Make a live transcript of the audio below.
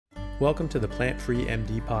Welcome to the Plant-Free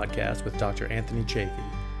MD podcast with Dr. Anthony Chafee,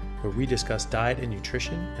 where we discuss diet and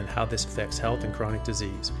nutrition and how this affects health and chronic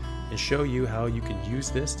disease, and show you how you can use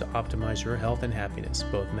this to optimize your health and happiness,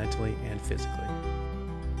 both mentally and physically.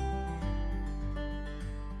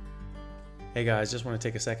 Hey guys, just want to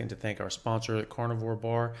take a second to thank our sponsor at Carnivore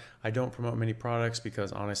Bar. I don't promote many products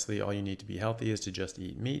because honestly, all you need to be healthy is to just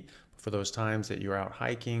eat meat. For those times that you're out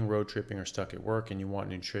hiking, road tripping, or stuck at work and you want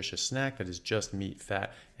a nutritious snack that is just meat,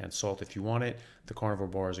 fat, and salt if you want it, the Carnivore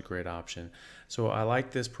Bar is a great option. So I like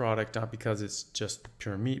this product not because it's just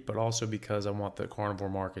pure meat, but also because I want the carnivore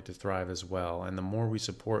market to thrive as well. And the more we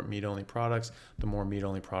support meat-only products, the more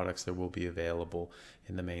meat-only products there will be available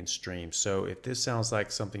in the mainstream. So if this sounds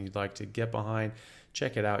like something you'd like to get behind,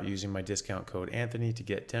 check it out using my discount code Anthony to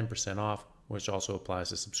get 10% off, which also applies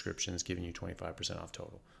to subscriptions, giving you 25% off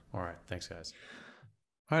total. All right. Thanks, guys.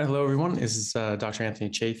 All right. Hello, everyone. This is Dr. Anthony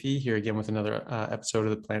Chafee here again with another episode of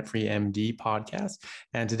the Plant-Free MD podcast.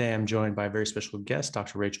 And today I'm joined by a very special guest,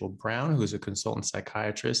 Dr. Rachel Brown, who is a consultant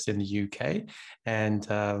psychiatrist in the UK. And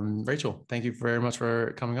Rachel, thank you very much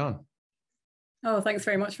for coming on. Oh, thanks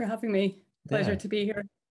very much for having me. Pleasure to be here.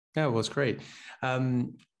 Yeah, well, it's great. I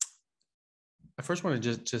first want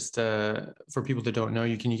to just for people that don't know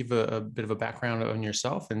you, can you give a bit of a background on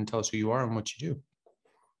yourself and tell us who you are and what you do?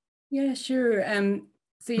 Yeah, sure.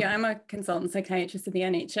 So yeah, I'm a consultant psychiatrist at the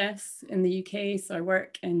NHS in the UK. So I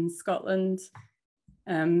work in Scotland,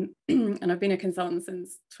 and I've been a consultant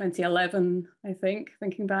since 2011, I think,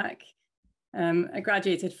 thinking back. I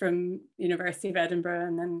graduated from the University of Edinburgh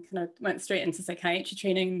and then kind of went straight into psychiatry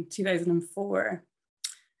training in 2004.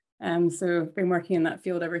 So I've been working in that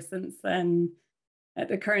field ever since then. At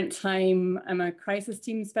the current time, I'm a crisis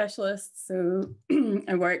team specialist. So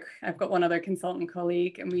I've got one other consultant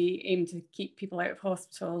colleague, and we aim to keep people out of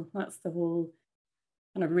hospital. That's the whole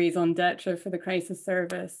kind of raison d'etre for the crisis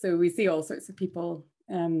service. So we see all sorts of people,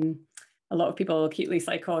 a lot of people acutely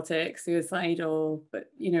psychotic, suicidal,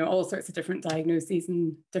 but, all sorts of different diagnoses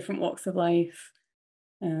and different walks of life.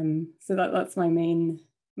 So that's my main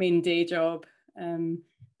day job.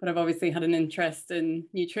 But I've obviously had an interest in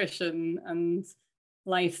nutrition and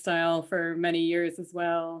lifestyle for many years as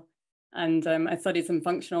well. And I studied some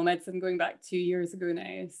functional medicine going back 2 years ago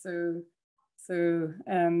now. So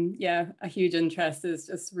yeah, a huge interest is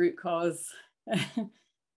just root cause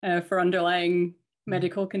for underlying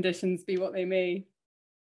medical conditions, be what they may.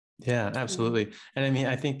 Yeah, absolutely. And I mean,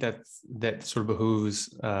 I think that sort of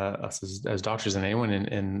behooves us as doctors and anyone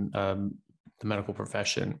in the medical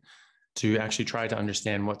profession to actually try to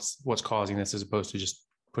understand what's causing this, as opposed to just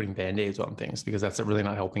putting Band-Aids on things, because that's really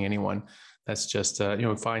not helping anyone. That's just,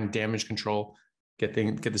 find damage control, get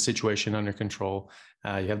the situation under control.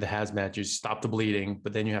 You have the hazmat, you stop the bleeding,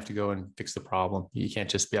 but then you have to go and fix the problem. You can't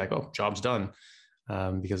just be like, oh, job's done,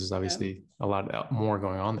 because there's obviously a lot more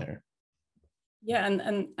going on there. Yeah.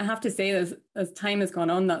 And I have to say, as time has gone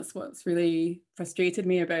on, that's what's really frustrated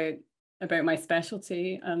me about my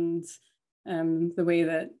specialty and the way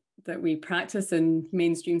that we practice in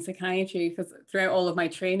mainstream psychiatry, because throughout all of my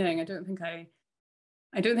training, I don't think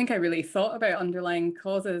I really thought about underlying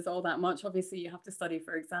causes all that much. Obviously, you have to study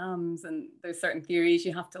for exams, and there's certain theories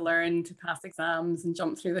you have to learn to pass exams and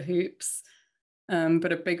jump through the hoops.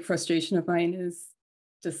 But a big frustration of mine is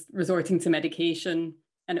just resorting to medication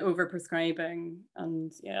and overprescribing,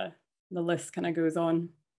 and yeah, the list kind of goes on.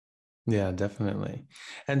 Yeah, definitely.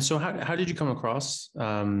 And so how did you come across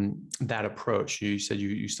that approach? You said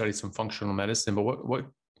you studied some functional medicine, but what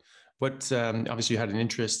obviously you had an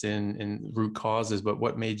interest in root causes, but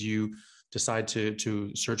what made you decide to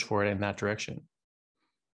search for it in that direction?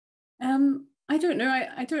 I don't know.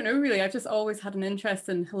 I don't know really. I've just always had an interest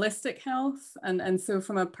in holistic health. And so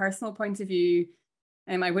from a personal point of view,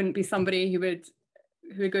 I wouldn't be somebody who would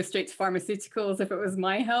go straight to pharmaceuticals if it was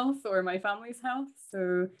my health or my family's health.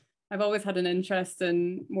 So I've always had an interest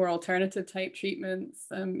in more alternative type treatments.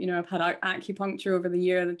 I've had acupuncture over the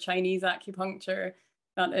year, the Chinese acupuncture,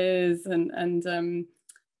 that is, and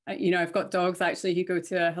I've got dogs actually who go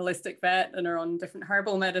to a holistic vet and are on different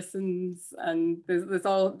herbal medicines, and there's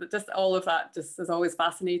all of that just has always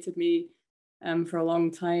fascinated me for a long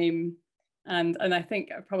time, and I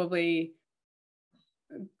think I've probably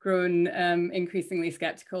grown increasingly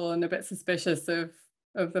skeptical and a bit suspicious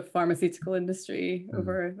of the pharmaceutical industry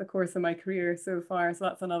over the course of my career so far. So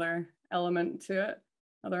that's another element to it,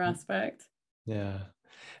 another aspect. Yeah.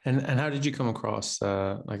 And how did you come across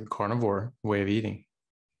like a carnivore way of eating?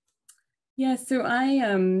 Yeah, so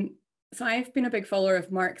I've been a big follower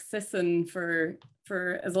of Mark Sisson for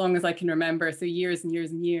as long as I can remember, so years and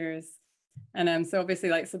years and years. And so obviously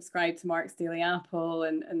like subscribe to Mark's Daily Apple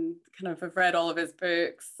and kind of I've read all of his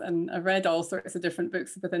books, and I've read all sorts of different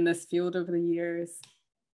books within this field over the years.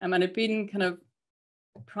 And I've been kind of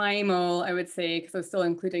primal, I would say, because I was still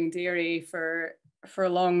including dairy for a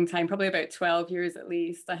long time, probably about 12 years at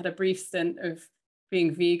least. I had a brief stint of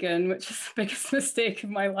being vegan, which was the biggest mistake of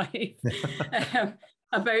my life.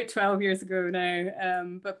 About 12 years ago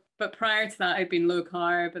now. But prior to that, I'd been low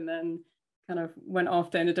carb and then kind of went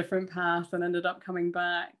off down a different path and ended up coming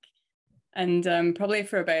back. And probably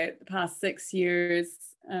for about the past 6 years,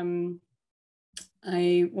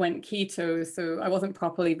 I went keto. So I wasn't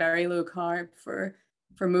properly very low carb for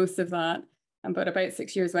most of that. But about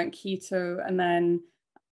 6 years went keto. And then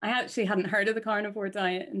I actually hadn't heard of the carnivore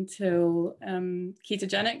diet until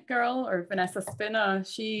Ketogenic Girl, or Vanessa Spina.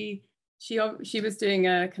 She was doing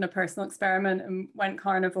a kind of personal experiment and went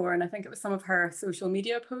carnivore. And I think it was some of her social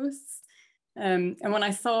media posts. And when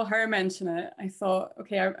I saw her mention it, I thought,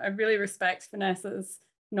 okay, I really respect Vanessa's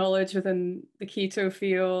knowledge within the keto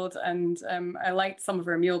field. And I liked some of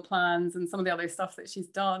her meal plans and some of the other stuff that she's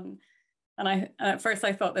done. And at first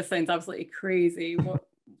I thought, this sounds absolutely crazy.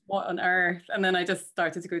 What on earth? And then I just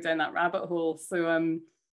started to go down that rabbit hole. So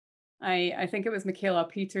I think it was Michaela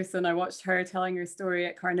Peterson. I watched her telling her story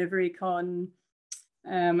at Carnivore Con.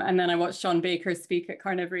 And then I watched Sean Baker speak at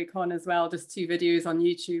Carnivore Con as well, just 2 videos on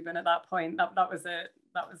YouTube. And at that point, that was it.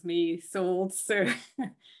 That was me sold. So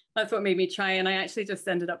that's what made me try. And I actually just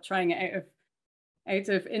ended up trying it out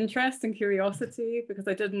of interest and curiosity, because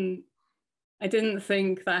I didn't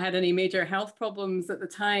think that I had any major health problems at the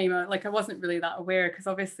time. I wasn't really that aware, because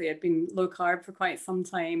obviously I'd been low carb for quite some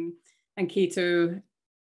time, and keto,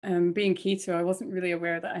 being keto, I wasn't really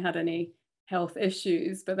aware that I had any health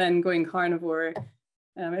issues. But then going carnivore,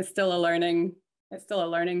 it's still a learning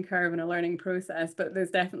curve and a learning process. But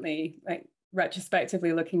there's definitely, like,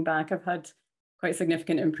 retrospectively looking back, I've had quite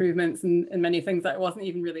significant improvements in many things that I wasn't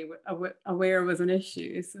even really aware was an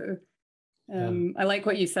issue. So I like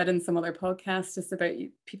what you said in some other podcasts, just about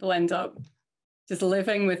people end up just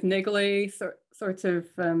living with niggly sort of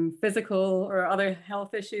physical or other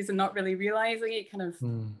health issues and not really realizing it, kind of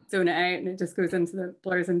zone it out, and it just blurs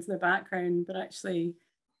into the background. But actually,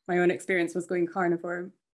 my own experience was going carnivore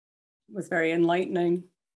was very enlightening.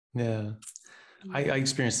 Yeah, I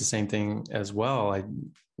experienced the same thing as well. I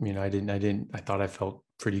thought I felt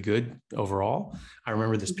pretty good overall. I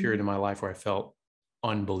remember this period in my life where I felt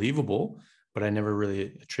unbelievable, but I never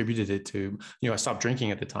really attributed it to, I stopped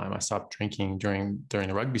drinking at the time. I stopped drinking during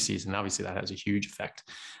the rugby season. Obviously that has a huge effect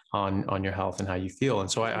on your health and how you feel.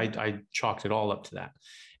 And so I chalked it all up to that.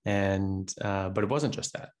 And, but it wasn't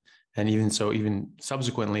just that. And even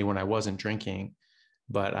subsequently, when I wasn't drinking,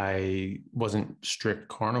 but I wasn't strict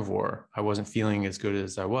carnivore, I wasn't feeling as good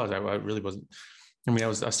as I was. I really wasn't. I mean, I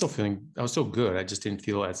was still good. I just didn't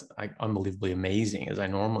feel as unbelievably amazing as I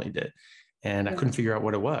normally did. And I couldn't figure out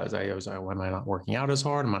what it was. I was like, why am I not working out as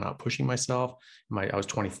hard? Am I not pushing myself? I was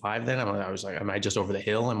 25 then. I was like, am I just over the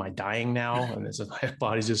hill? Am I dying now? And my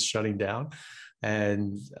body's just shutting down.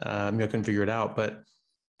 And I couldn't figure it out. But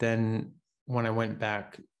then when I went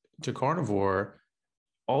back to carnivore,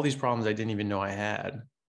 all these problems I didn't even know I had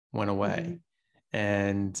went away.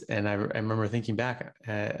 And I remember thinking back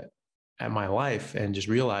at my life and just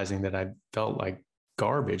realizing that I felt like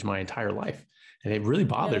garbage my entire life. And it really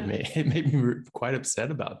bothered me. It made me quite upset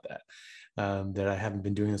about that, that I haven't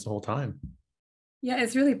been doing this the whole time. Yeah,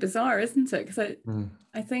 it's really bizarre, isn't it? Because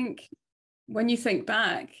I think when you think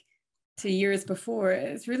back to years before,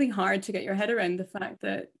 it's really hard to get your head around the fact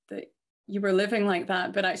that you were living like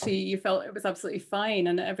that, but actually you felt it was absolutely fine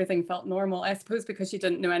and everything felt normal, I suppose because you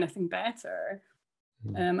didn't know anything better.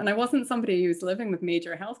 And I wasn't somebody who was living with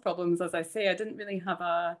major health problems. As I say, I didn't really have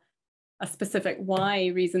a specific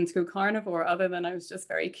reason to go carnivore, other than I was just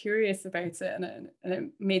very curious about it, and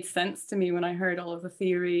it made sense to me when I heard all of the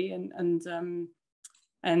theory, and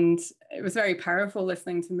it was very powerful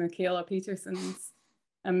listening to Michaela Peterson's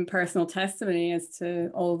personal testimony as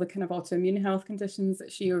to all the kind of autoimmune health conditions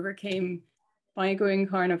that she overcame by going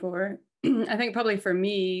carnivore. I think probably for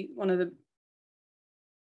me, one of the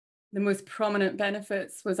most prominent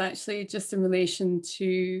benefits was actually just in relation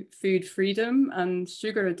to food freedom and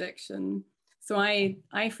sugar addiction. So I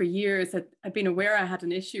for years had been aware I had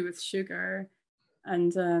an issue with sugar,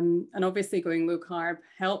 and obviously going low carb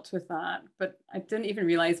helped with that. But I didn't even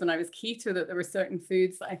realize when I was keto that there were certain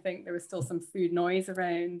foods that I think there was still some food noise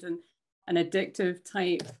around, and addictive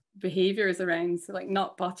type behaviors around. So like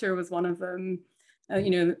nut butter was one of them.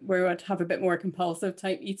 Where I'd have a bit more compulsive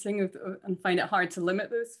type eating and find it hard to limit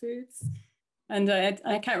those foods. And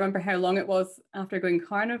I can't remember how long it was after going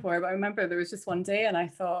carnivore, but I remember there was just one day and I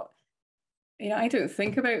thought, I don't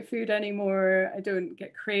think about food anymore. I don't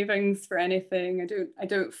get cravings for anything. I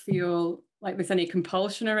don't feel like there's any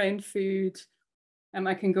compulsion around food.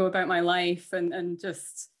 I can go about my life and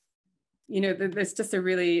just, there's just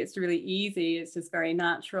it's really easy. It's just very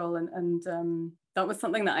natural. And that was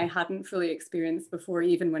something that I hadn't fully experienced before,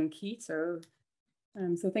 even when keto.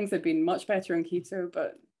 So things had been much better on keto,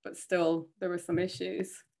 but still there were some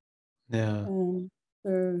issues. Yeah.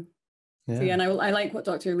 So Yeah. yeah, and I like what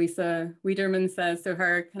Dr. Lisa Wiederman says. So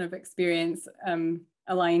her kind of experience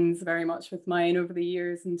aligns very much with mine over the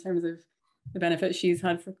years in terms of the benefits she's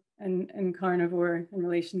had in carnivore in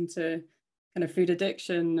relation to kind of food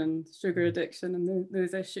addiction and sugar addiction and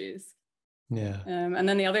those issues. Yeah. And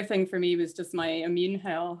then the other thing for me was just my immune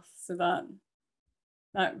health. So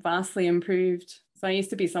that vastly improved. So I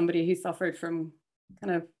used to be somebody who suffered from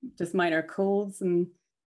kind of just minor colds and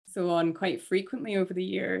so on quite frequently over the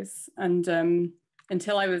years. And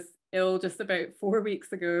until I was ill just about 4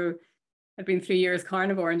 weeks ago, I'd been 3 years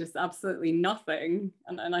carnivore and just absolutely nothing.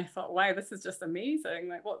 And I thought, wow, this is just amazing.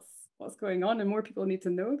 Like what's going on? And more people need to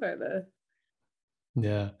know about this.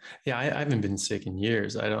 Yeah. Yeah. I haven't been sick in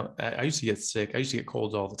years. I used to get sick. I used to get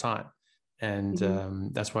colds all the time. And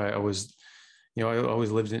that's why I was, I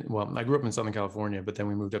always lived I grew up in Southern California, but then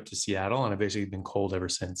we moved up to Seattle and I've basically been cold ever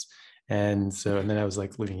since. And then I was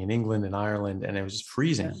like living in England and Ireland and it was just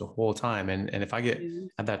freezing the whole time. And if I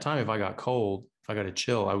at that time, if I got cold, if I got a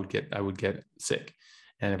chill, I would get sick.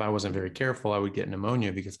 And if I wasn't very careful, I would get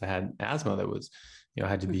pneumonia because I had asthma that was, I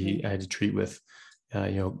had to treat with,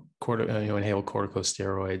 inhaled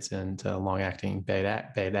corticosteroids and long-acting beta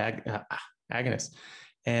agonists.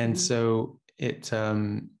 And so it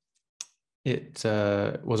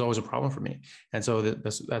was always a problem for me. And so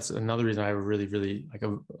that's another reason I really, really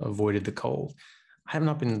avoided the cold. I have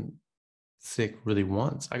not been sick really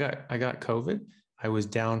once. I got COVID. I was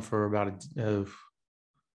down for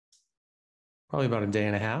probably about a day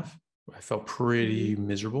and a half. I felt pretty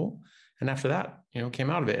miserable. And after that, came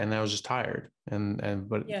out of it and I was just tired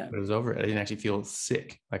but it was over. I didn't actually feel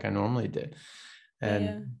sick like I normally did.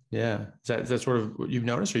 And is that sort of what you've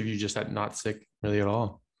noticed, or have you just had not sick really at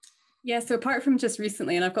all? Yeah, so apart from just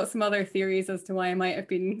recently, and I've got some other theories as to why I might have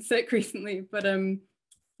been sick recently, but the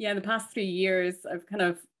past 3 years I've kind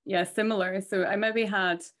of, similar. So I maybe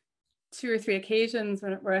had 2 or 3 occasions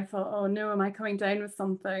where I thought, oh no, am I coming down with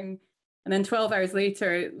something? And then 12 hours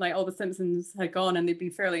later, like all the symptoms had gone and they'd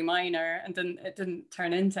been fairly minor and it didn't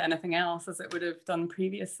turn into anything else as it would have done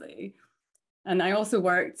previously. And I also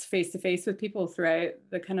worked face-to-face with people throughout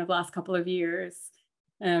the kind of last couple of years.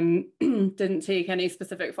 Didn't take any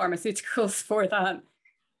specific pharmaceuticals for that.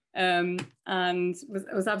 And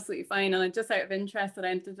was absolutely fine. And just out of interest,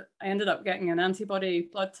 I ended up getting an antibody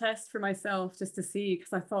blood test for myself just to see,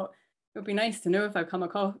 because I thought it would be nice to know if I've come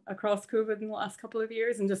across COVID in the last couple of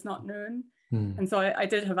years and just not known. And so I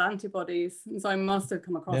did have antibodies, and so I must have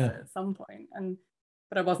come across it at some point.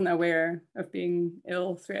 But I wasn't aware of being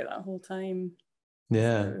ill throughout that whole time.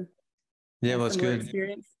 Yeah. So, well, that's good.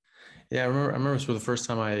 Experience. Yeah, I remember for the first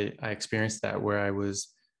time I experienced that, where I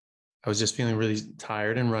was just feeling really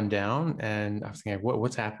tired and run down, and I was thinking,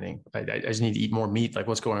 what's happening? I just need to eat more meat. Like,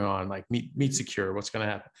 what's going on? Like, meat secure. What's going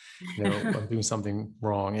to happen? I'm doing something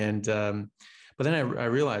wrong. And but then I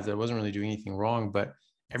realized that I wasn't really doing anything wrong, but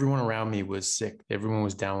everyone around me was sick. Everyone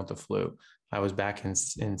was down with the flu. I was back in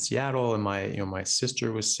Seattle, and my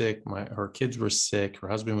sister was sick. Her kids were sick. Her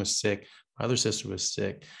husband was sick. My other sister was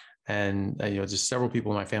sick. And just several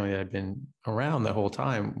people in my family that had been around the whole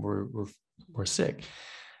time were sick.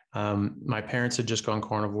 My parents had just gone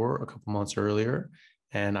carnivore a couple months earlier,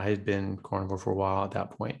 and I had been carnivore for a while at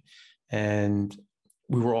that point. And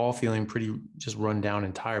we were all feeling pretty just run down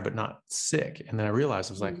and tired, but not sick. And then I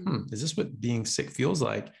realized, I was like, is this what being sick feels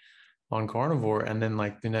like on carnivore? And then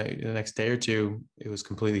like the next day or two, it was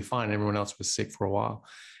completely fine. Everyone else was sick for a while.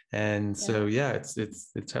 And so, it's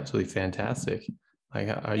absolutely fantastic. Like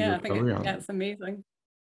how you recover on it. It's amazing.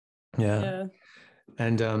 Yeah.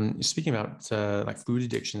 And speaking about like food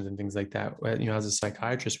addictions and things like that, as a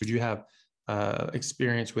psychiatrist, would you have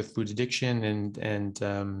experience with food addiction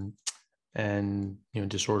and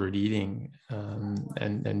disordered eating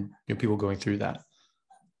and people going through that?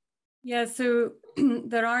 Yeah, so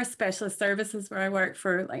there are specialist services where I work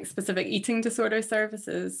for, like specific eating disorder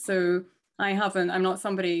services. So I'm not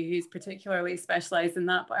somebody who's particularly specialized in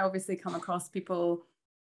that, but I obviously come across people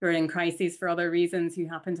who are in crises for other reasons who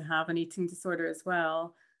happen to have an eating disorder as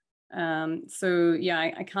well.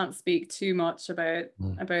 I can't speak too much about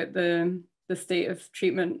the state of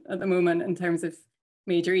treatment at the moment in terms of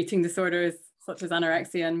major eating disorders such as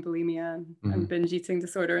anorexia and bulimia and binge eating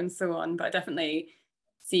disorder and so on. But I definitely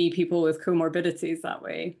see people with comorbidities that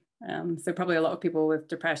way. So probably a lot of people with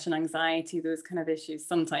depression, anxiety, those kind of issues,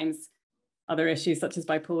 sometimes other issues such as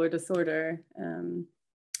bipolar disorder.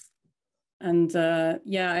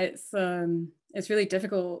 Yeah, it's really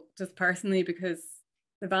difficult just personally, because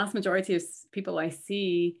the vast majority of people I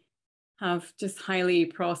see have just highly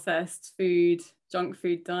processed food, junk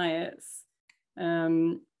food diets.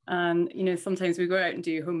 And, you know, sometimes we go out and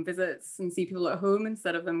do home visits and see people at home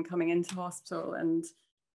instead of them coming into hospital. And,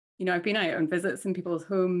 you know, I've been out on visits in people's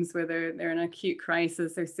homes where they're in acute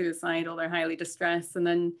crisis, they're suicidal, they're highly distressed. And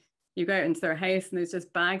then you go out into their house and there's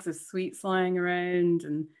just bags of sweets lying around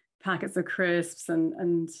and packets of crisps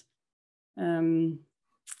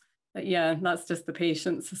yeah, that's just the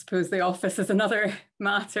patients. I suppose the office is another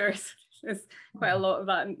matter. There's quite a lot of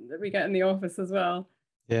that we get in the office as well.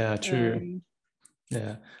 Yeah, true.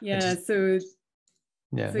 I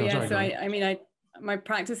mean, my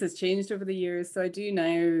practice has changed over the years. So I do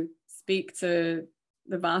now speak to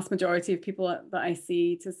the vast majority of people that I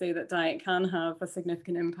see to say that diet can have a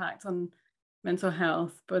significant impact on mental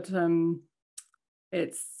health. But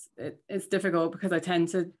it's difficult because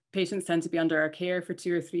patients tend to be under our care for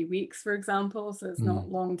 2 or 3 weeks, for example. So it's not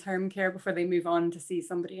long-term care before they move on to see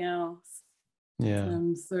somebody else. Yeah.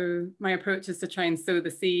 So my approach is to try and sow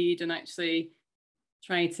the seed and actually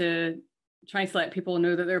try to let people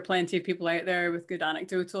know that there are plenty of people out there with good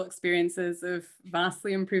anecdotal experiences of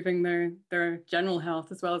vastly improving their general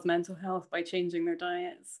health as well as mental health by changing their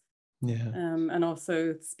diets. Yeah. And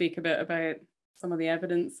also speak a bit about some of the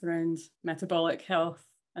evidence around metabolic health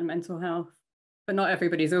and mental health, but not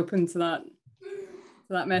everybody's open to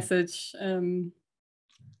that message.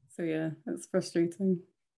 So yeah, it's frustrating.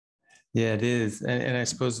 Yeah, it is. And I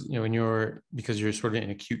suppose, you know, because you're sort of in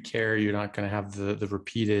acute care, you're not going to have the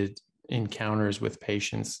repeated encounters with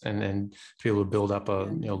patients and to be able to build up a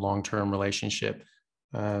long-term relationship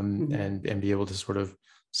and be able to sort of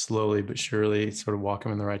slowly but surely sort of walk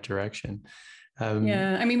them in the right direction.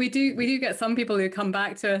 Yeah, I mean, we do get some people who come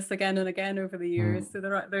back to us again and again over the years. So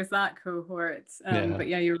there's that cohort. But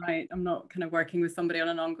yeah, you're right. I'm not kind of working with somebody on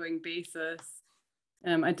an ongoing basis.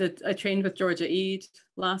 I trained with Georgia Eid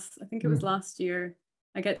I think it was last year.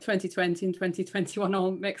 I get 2020 and 2021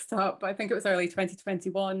 all mixed up, but I think it was early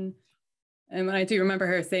 2021. And I do remember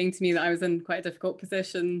her saying to me that I was in quite a difficult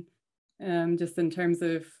position, just in terms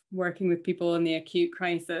of working with people in the acute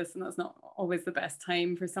crisis. And that's not always the best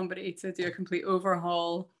time for somebody to do a complete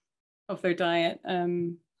overhaul of their diet,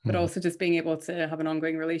 but also just being able to have an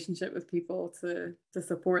ongoing relationship with people to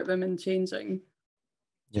support them in changing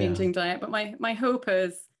diet. But my hope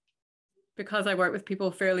is, because I work with people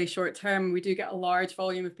fairly short term, we do get a large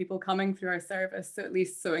volume of people coming through our service. So at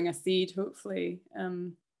least sowing a seed, hopefully,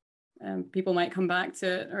 people might come back to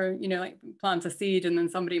it, or, you know, like plant a seed, and then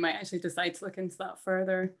somebody might actually decide to look into that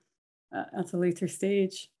further at a later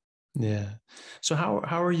stage. Yeah. So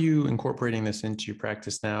how are you incorporating this into your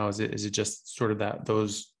practice now? Is it just sort of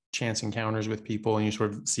those chance encounters with people, and you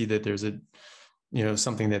sort of see that there's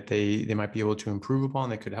something that they might be able to improve upon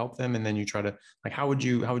that could help them, and then you try to, like, how would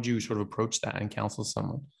you sort of approach that and counsel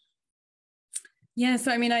someone? Yeah,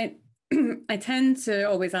 so I mean, I tend to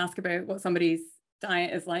always ask about what somebody's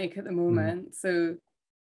diet is like at the moment. So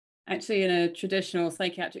actually, in a traditional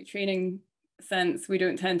psychiatric training sense, we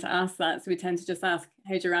don't tend to ask that. So we tend to just ask,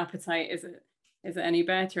 how's your appetite? Is it any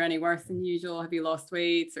better, any worse than usual? Have you lost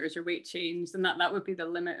weight, or is your weight changed? And that would be the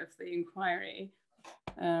limit of the inquiry.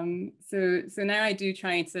 So now I do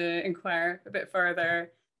try to inquire a bit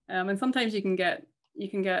further, and sometimes you can get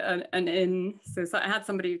an in. So I had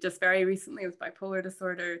somebody just very recently with bipolar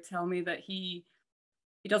disorder tell me that he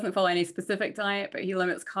doesn't follow any specific diet, but he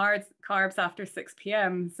limits carbs after 6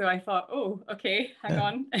 p.m. So I thought, oh, okay, hang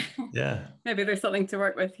on. Yeah. Maybe there's something to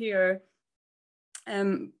work with here.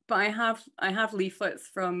 But I have leaflets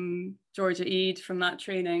from Georgia Eid from that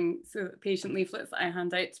training. So patient leaflets that I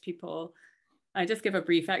hand out to people, I just give a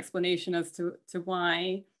brief explanation as to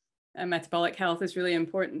why metabolic health is really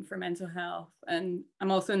important for mental health. And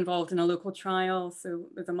I'm also involved in a local trial. So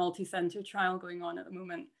there's a multi-center trial going on at the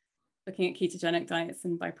moment, looking at ketogenic diets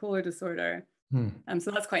and bipolar disorder. So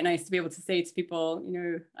that's quite nice to be able to say to people, you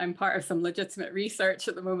know, I'm part of some legitimate research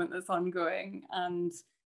at the moment that's ongoing. And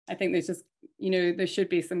I think there's just, you know, there should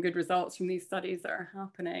be some good results from these studies that are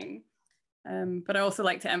happening. But I also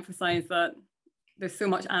like to emphasize that there's so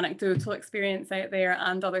much anecdotal experience out there,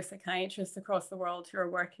 and other psychiatrists across the world who are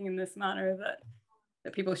working in this manner,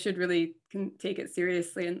 that people should really take it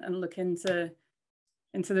seriously and look into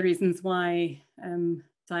the reasons why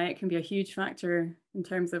diet can be a huge factor in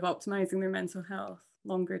terms of optimizing their mental health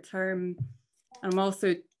longer term. I'm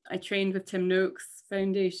also I trained with Tim Noakes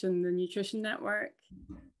Foundation, the Nutrition Network,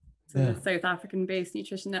 so Yeah. the South African-based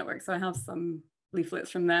nutrition network. So I have some leaflets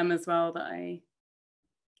from them as well that I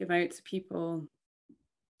give out to people.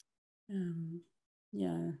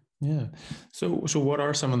 Yeah. So what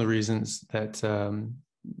are some of the reasons that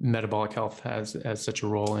metabolic health has such a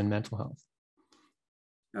role in mental health?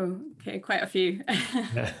 Oh, okay, quite a few.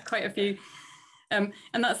 Yeah. Quite a few. And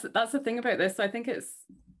that's the thing about this. So I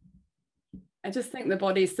just think the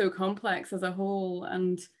body is so complex as a whole.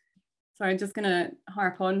 And so I'm just going to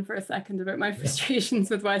harp on for a second about my frustrations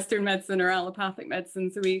with Western medicine or allopathic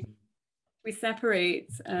medicine. So we separate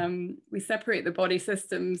the body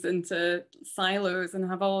systems into silos and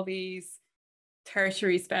have all these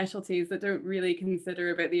tertiary specialties that don't really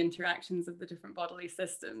consider about the interactions of the different bodily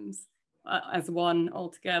systems as one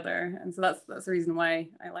altogether. And so that's the reason why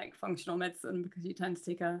I like functional medicine, because you tend to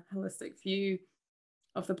take a holistic view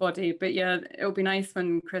of the body. But yeah, it'll be nice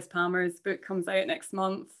when Chris Palmer's book comes out next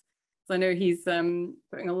month. So I know he's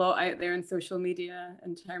putting a lot out there in social media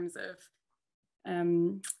in terms of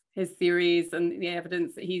his theories and the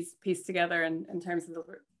evidence that he's pieced together in terms of the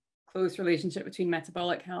close relationship between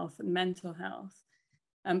metabolic health and mental health.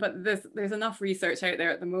 But there's enough research out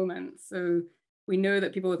there at the moment. So we know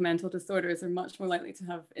that people with mental disorders are much more likely to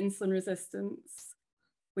have insulin resistance.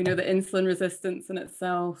 We know that insulin resistance in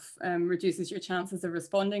itself reduces your chances of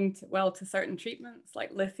responding well to certain treatments,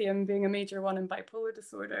 like lithium being a major one in bipolar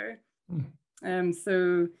disorder.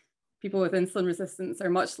 So people with insulin resistance are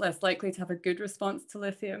much less likely to have a good response to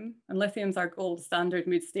lithium. And lithium's our gold standard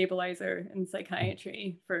mood stabilizer in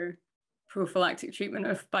psychiatry for prophylactic treatment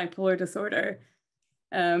of bipolar disorder.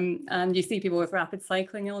 And you see people with rapid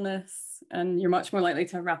cycling illness, and you're much more likely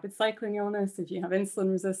to have rapid cycling illness if you have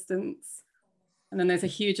insulin resistance. And then there's a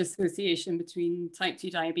huge association between type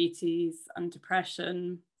 2 diabetes and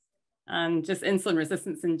depression and just insulin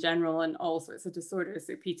resistance in general and all sorts of disorders,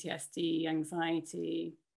 so PTSD,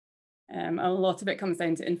 anxiety. A lot of it comes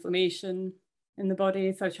down to inflammation in the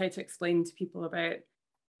body. So I try to explain to people about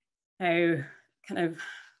how kind of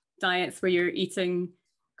diets where you're eating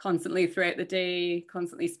constantly throughout the day,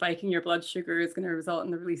 constantly spiking your blood sugar is going to result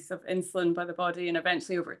in the release of insulin by the body. And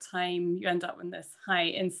eventually over time, you end up in this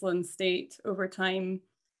high insulin state over time,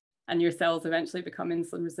 and your cells eventually become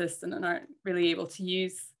insulin resistant and aren't really able to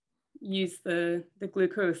use the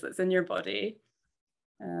glucose that's in your body.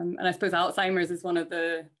 And I suppose Alzheimer's is one of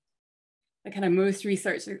the kind of most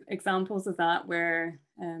research examples of that, where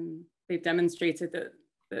they've demonstrated that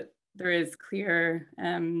there is clear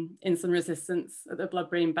insulin resistance at the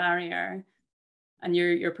blood-brain barrier, and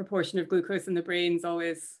your proportion of glucose in the brain is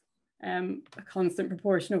always a constant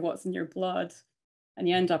proportion of what's in your blood. And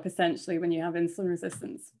you end up essentially, when you have insulin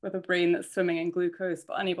resistance, with a brain that's swimming in glucose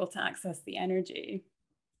but unable to access the energy.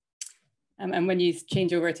 And when you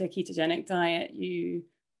change over to a ketogenic diet, you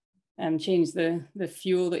change the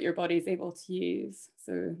fuel that your body is able to use.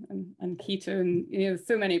 So, and keto, and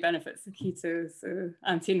so many benefits of keto. So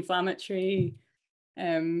anti-inflammatory,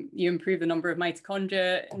 you improve the number of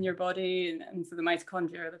mitochondria in your body, and so the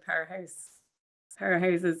mitochondria are the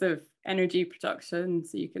powerhouses of energy production.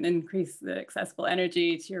 So you can increase the accessible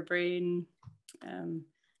energy to your brain.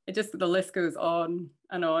 The list goes on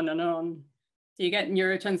and on and on. So you get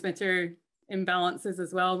neurotransmitter imbalances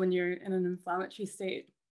as well when you're in an inflammatory state.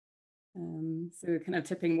 So kind of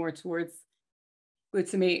tipping more towards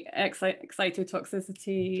glutamate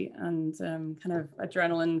excitotoxicity and kind of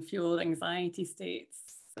adrenaline fueled anxiety states.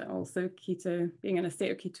 But also keto, being in a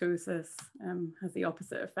state of ketosis, has the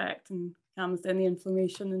opposite effect and calms down the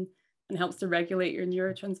inflammation and helps to regulate your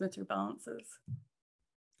neurotransmitter balances.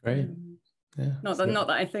 Great. Not that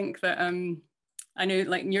I think that I know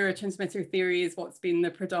like neurotransmitter theory is what's been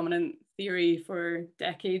the predominant theory for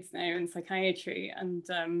decades now in psychiatry, and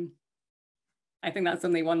I think that's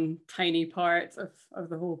only one tiny part of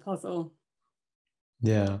the whole puzzle.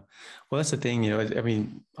 Yeah. Well, that's the thing, I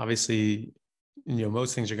mean, obviously,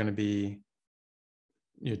 most things are going to be,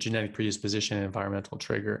 genetic predisposition and environmental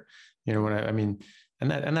trigger, and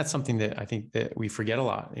that's something that I think that we forget a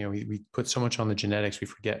lot. We put so much on the genetics, we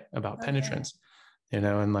forget about penetrance, and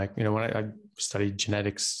when I studied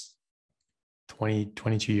genetics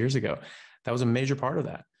 22 years ago, that was a major part of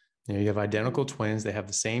that. You have identical twins, they have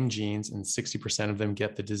the same genes, and 60% of them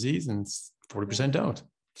get the disease and 40% don't.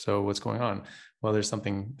 So what's going on? Well, there's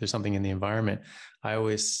something in the environment. I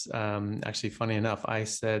always, actually, funny enough, I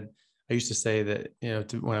used to say that,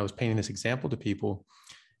 when I was painting this example to people,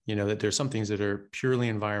 that there's some things that are purely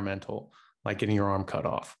environmental, like getting your arm cut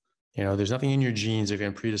off. There's nothing in your genes that are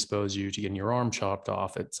going to predispose you to getting your arm chopped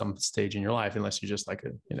off at some stage in your life, unless you're just like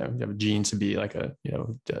you have a gene to be like a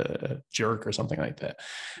jerk or something like that.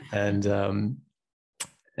 And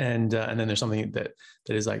then there's something that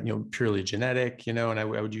is like, purely genetic, and I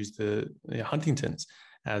would use the Huntington's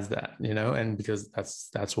as that, and because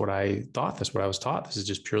that's what I thought, that's what I was taught. This is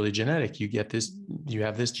just purely genetic. You get this, you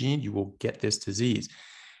have this gene, you will get this disease.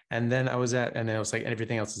 And then I was like,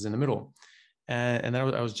 everything else is in the middle. And then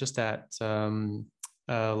I was just at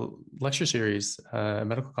lecture series, a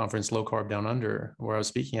medical conference, Low Carb Down Under, where I was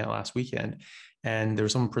speaking at last weekend. And there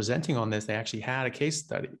was someone presenting on this. They actually had a case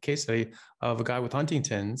study of a guy with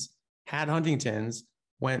Huntington's, had Huntington's,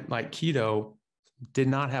 went like keto, did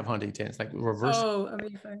not have Huntington's, like reverse. Oh,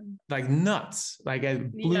 amazing. Like nuts. Like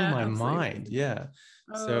it blew my absolutely. mind. Yeah.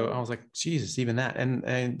 So I was like, Jesus, even that.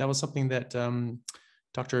 And that was something that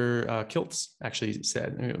Dr. Kiltz actually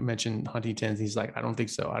mentioned Huntington's. He's like, I don't think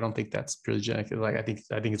so. I don't think that's purely genetic. Like, I think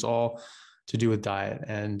it's all to do with diet,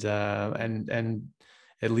 and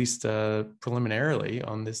at least preliminarily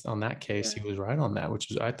on that case, he was right on that,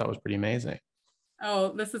 which I thought was pretty amazing.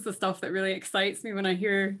 Oh, this is the stuff that really excites me when I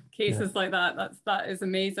hear cases like that. That is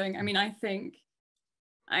amazing. I mean, I think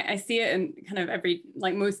I see it in kind of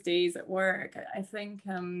like most days at work. I think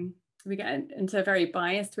we get into a very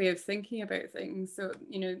biased way of thinking about things. So,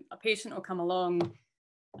 a patient will come along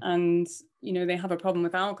and, they have a problem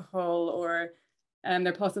with alcohol, or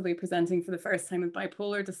they're possibly presenting for the first time with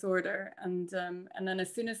bipolar disorder. And then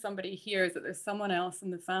as soon as somebody hears that there's someone else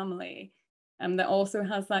in the family that also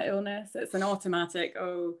has that illness, it's an automatic,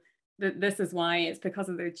 this is why, it's because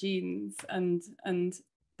of their genes. And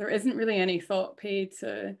there isn't really any thought paid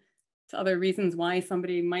to other reasons why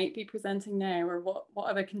somebody might be presenting now, or what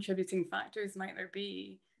other contributing factors might there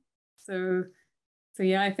be. So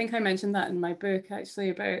yeah, I think I mentioned that in my book, actually,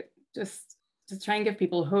 about just to try and give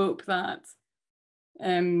people hope that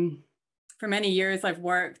for many years I've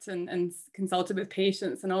worked and consulted with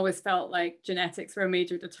patients, and always felt like genetics were a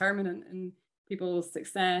major determinant in people's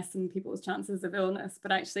success and people's chances of illness.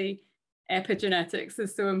 But actually, epigenetics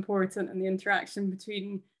is so important, and the interaction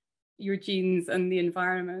between your genes and the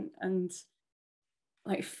environment. And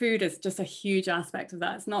like food is just a huge aspect of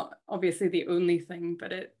that. It's not obviously the only thing,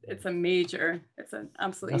 but it's an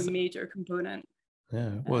absolutely major componment.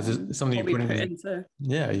 Yeah, well, it's something you're putting into.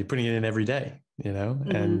 Yeah, you're putting it in every day,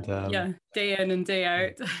 and day in and day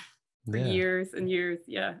out for years and years.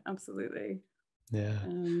 Yeah, absolutely. Yeah.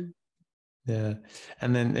 Yeah.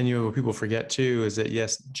 And then, what people forget too is that,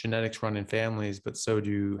 yes, genetics run in families, but so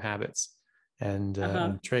do habits and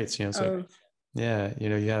traits, so yeah,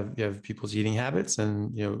 you have people's eating habits,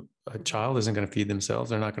 and, a child isn't going to feed themselves.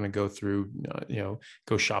 They're not going to go through,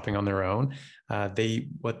 go shopping on their own.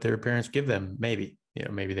 What their parents give them, maybe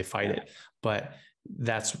they fight it, but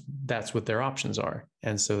that's what their options are.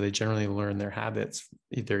 And so they generally learn their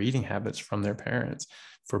eating habits from their parents,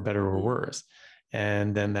 for better or worse.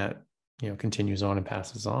 And then that, continues on and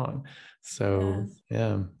passes on. So,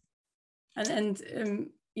 yeah.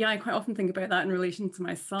 I quite often think about that in relation to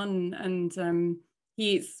my son, and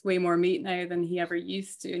he eats way more meat now than he ever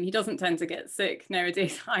used to, and he doesn't tend to get sick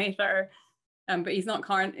nowadays either. But he's not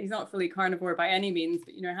fully carnivore by any means.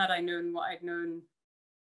 But had I known what I'd known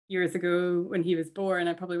years ago when he was born,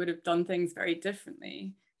 I probably would have done things very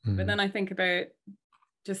differently. But then I think about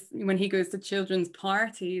just when he goes to children's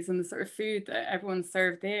parties and the sort of food that everyone's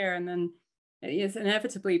served there, and then it is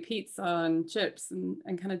inevitably pizza and chips and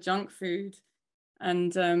kind of junk food.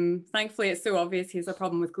 And thankfully, it's so obvious he has a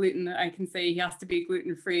problem with gluten that I can say he has to be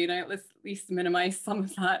gluten-free, and I at least minimize some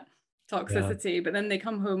of that toxicity. Yeah. But then they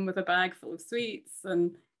come home with a bag full of sweets.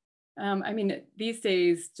 And I mean, these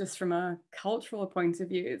days, just from a cultural point of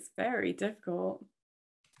view, it's very difficult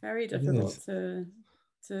to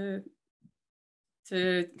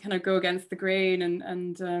kind of go against the grain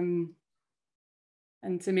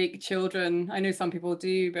and to make children, I know some people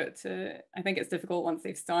do, but I think it's difficult once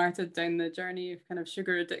they've started down the journey of kind of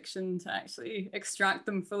sugar addiction to actually extract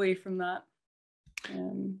them fully from that.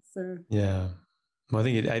 So yeah, well, I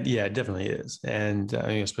think it definitely is, and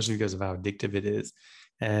especially because of how addictive it is,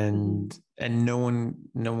 and no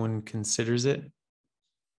one considers it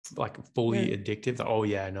like fully addictive. Oh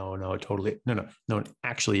yeah, no, totally, no, it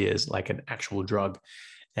actually is like an actual drug.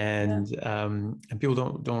 And people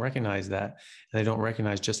don't recognize that, and they don't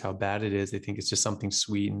recognize just how bad it is. They think it's just something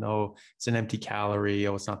sweet, and it's an empty calorie.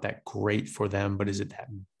 It's not that great for them, but is it that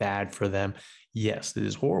bad for them? Yes, it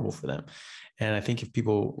is horrible for them. And I think if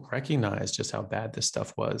people recognize just how bad this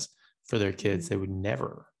stuff was for their kids, they would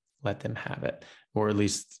never let them have it, or at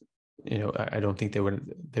least, I don't think they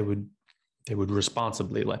would they would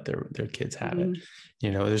responsibly let their kids have it. Mm-hmm.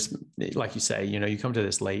 You know, there's, like you say, you know, you come to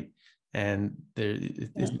this late, and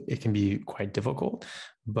it can be quite difficult,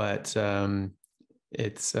 but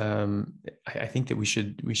it's I think that we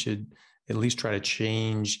should at least try to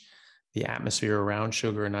change the atmosphere around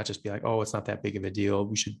sugar and not just be like, oh, it's not that big of a deal.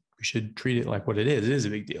 We should treat it like what it is. It is a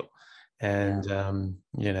big deal. And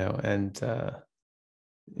you know, and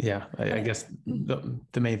yeah, I guess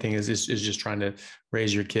the main thing is just trying to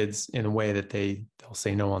raise your kids in a way that they'll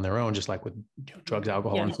say no on their own, just like with, you know, drugs,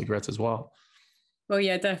 alcohol, and cigarettes as well. Well,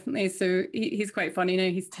 yeah, definitely. So he's quite funny now.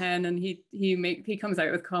 He's 10, and he comes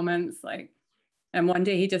out with comments like, and one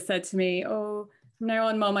day he just said to me, "Oh, from now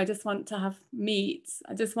on, Mom, I just want to have meat.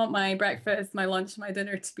 I just want my breakfast, my lunch, my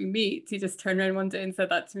dinner to be meat." He just turned around one day and said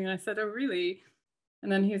that to me, and I said, "Oh, really?"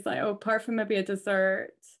 And then he was like, "Oh, apart from maybe a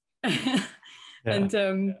dessert."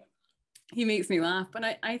 And he makes me laugh.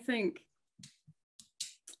 But I think,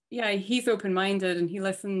 yeah, he's open-minded and he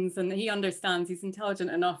listens and he understands. He's intelligent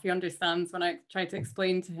enough. He understands when I try to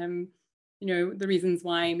explain to him, you know, the reasons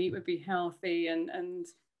why meat would be healthy and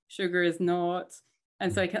sugar is not.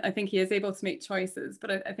 And so I think he is able to make choices.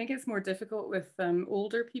 But I think it's more difficult with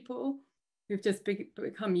older people who've just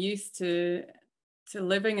become used to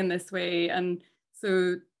living in this way. And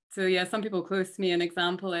so yeah, some people close to me, an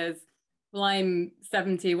example is, well, I'm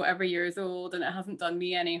 70 whatever years old and it hasn't done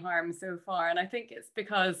me any harm so far. And I think it's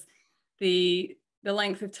because the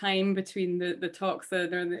length of time between the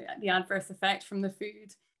toxin or the adverse effect from the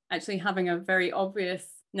food actually having a very obvious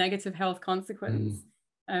negative health consequence.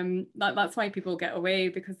 That's why people get away,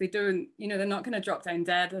 because they don't, you know, they're not going to drop down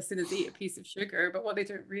dead as soon as they eat a piece of sugar, but what they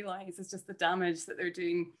don't realize is just the damage that they're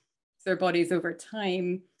doing to their bodies over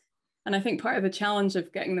time. And I think part of the challenge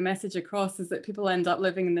of getting the message across is that people end up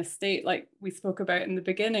living in this state like we spoke about in the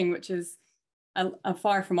beginning, which is a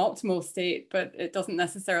far from optimal state, but it doesn't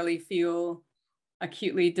necessarily feel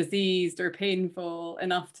acutely diseased or painful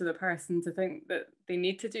enough to the person to think that they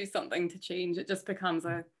need to do something to change. It just becomes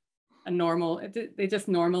a normal, they just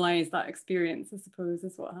normalize that experience, I suppose,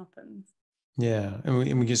 is what happens. Yeah, and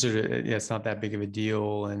we consider it, yeah, it's not that big of a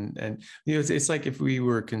deal, and you know, it's like if we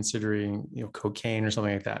were considering, you know, cocaine or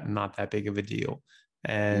something like that, not that big of a deal,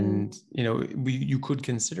 and you know, you could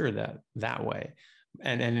consider that way,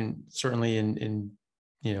 and certainly in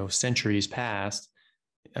you know, centuries past,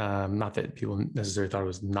 not that people necessarily thought it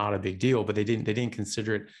was not a big deal, but they didn't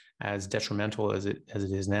consider it as detrimental as it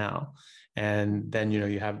is now. And then, you know,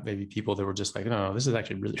 you have maybe people that were just like, no, this is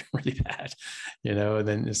actually really, really bad, you know, and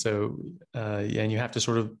then so, and you have to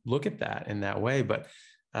sort of look at that in that way, but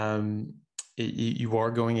you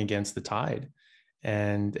are going against the tide,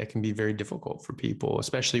 and it can be very difficult for people,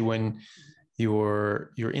 especially when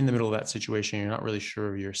you're in the middle of that situation, you're not really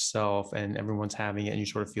sure of yourself and everyone's having it, and you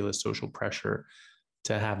sort of feel a social pressure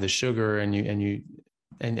to have the sugar,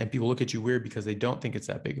 and people look at you weird because they don't think it's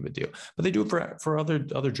that big of a deal, but they do it for other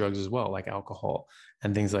drugs as well, like alcohol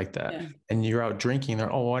and things like that. Yeah. And you're out drinking,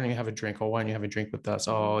 they're, oh, why don't you have a drink? Oh, why don't you have a drink with us?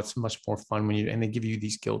 Oh, it's much more fun when and they give you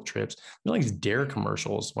these guilt trips. They're like these Dare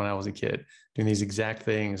commercials when I was a kid, doing these exact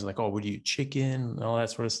things, like, oh, would you eat chicken and all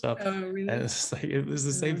that sort of stuff. Oh, really? And it's like, it was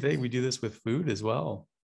the same thing. We do this with food as well.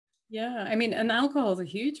 Yeah, I mean, and alcohol is a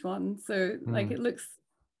huge one. So like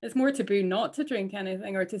it's more taboo not to drink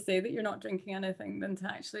anything or to say that you're not drinking anything than to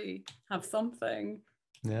actually have something.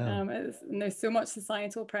 Yeah. And there's so much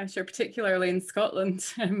societal pressure, particularly in Scotland.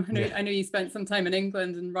 I know you spent some time in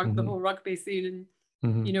England and the whole rugby scene,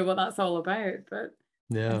 and you know what that's all about. But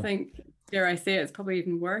I think, dare I say, it's probably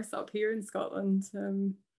even worse up here in Scotland.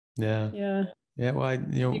 Yeah. Well,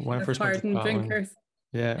 when I first went to Scotland, drinkers.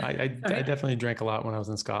 Yeah, I definitely drank a lot when I was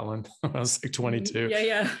in Scotland. When I was like 22.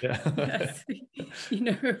 Yeah. Yes. You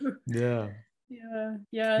know. Yeah.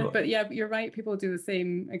 But yeah, you're right. People do the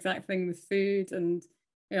same exact thing with food, and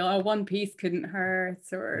you know, one piece couldn't hurt,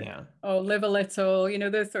 or oh, live a little. You know,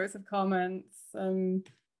 those sorts of comments. And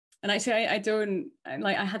actually,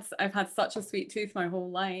 I've had such a sweet tooth my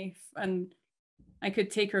whole life, and I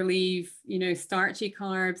could take or leave, you know, starchy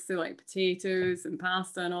carbs, so like potatoes and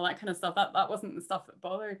pasta and all that kind of stuff. That wasn't the stuff that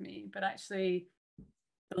bothered me. But actually,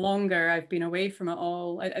 the longer I've been away from it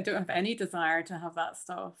all, I don't have any desire to have that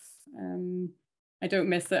stuff. I don't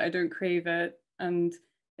miss it. I don't crave it. And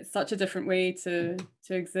it's such a different way to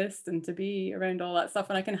exist and to be around all that stuff.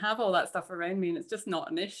 And I can have all that stuff around me, and it's just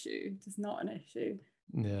not an issue. Just not an issue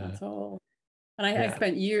at all. And I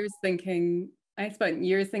spent years thinking I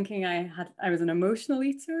was an emotional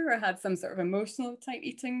eater or had some sort of emotional type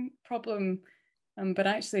eating problem. But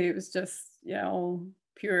actually it was just, all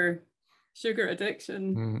pure sugar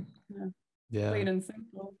addiction. Plain and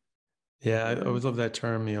simple. Yeah, I always love that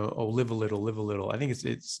term, you know, oh, live a little. I think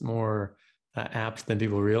it's more apt than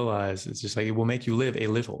people realize. It's just like, it will make you live a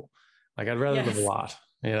little. Like, I'd rather live a Yes. lot,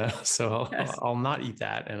 you know? So Yes. I'll not eat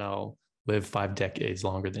that, and I'll live 5 decades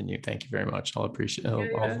longer than you. Thank you very much. I'll appreciate, Yeah.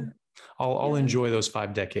 Yeah. I'll Yeah. enjoy those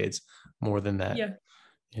 5 decades more than that, Yeah.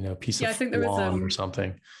 you know, piece Yeah. of I think there was flan or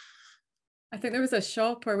something. I think there was a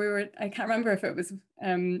shop where we were, I can't remember if it was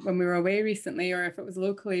when we were away recently or if it was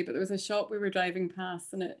locally, but there was a shop we were driving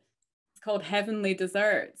past, and it's called Heavenly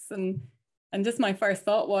Desserts. And just my first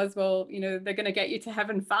thought was, well, you know, they're going to get you to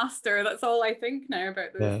heaven faster. That's all I think now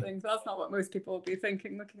about those Yeah. things. That's not what most people will be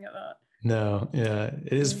thinking looking at that. No, yeah,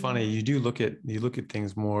 it is funny. Um, You look at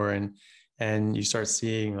things more, and you start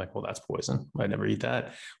seeing like, well, that's poison. I'd never eat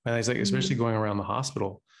that. And it's like, especially mm, going around the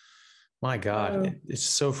hospital. My God, oh, it's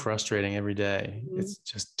so frustrating every day. mm, It's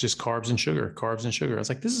just carbs and sugar, carbs and sugar. It's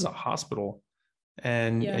like, this is a hospital,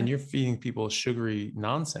 yeah, and you're feeding people sugary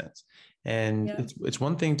nonsense. And yeah, it's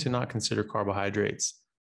one thing to not consider carbohydrates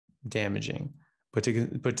damaging, but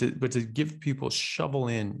to give people shovel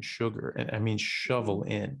in sugar, and I mean shovel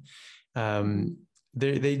mm, in. mm, Um,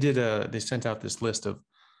 they sent out this list of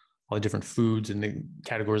all the different foods and the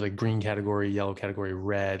categories, like green category, yellow category,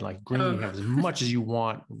 red. Like green, you oh, have as much as you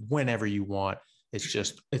want, whenever you want.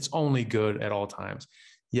 It's only good at all times.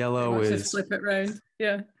 pretty Yellow much just is flip it round.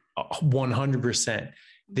 Yeah. 100%. Mm,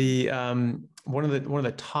 The one of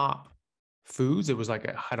the top foods that was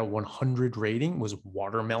like had a 100 rating was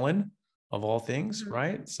watermelon, of all things, mhm,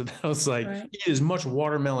 right? So that was like, right. eat as much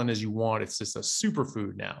watermelon as you want. It's just a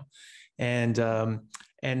superfood now. And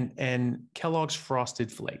and Kellogg's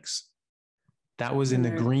Frosted Flakes. That was in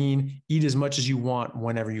the No. green. Eat as much as you want,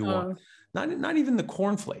 whenever you want. Oh, Not even the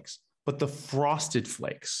corn flakes, but the Frosted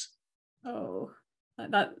Flakes. oh.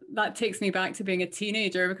 That takes me back to being a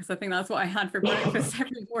teenager because I think that's what I had for breakfast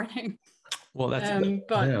every morning. Well, that's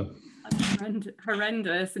But yeah, that's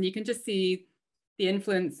horrendous. And you can just see the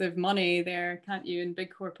influence of money there, can't you, in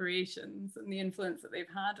big corporations and the influence that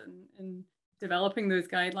they've had in developing those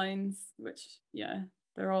guidelines, which, yeah,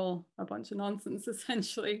 they're all a bunch of nonsense,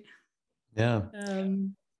 essentially. yeah.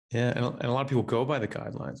 Um, Yeah, and a lot of people go by the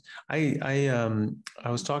guidelines. I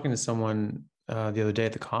was talking to someone the other day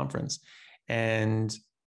at the conference, and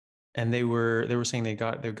they were saying they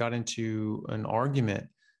got into an argument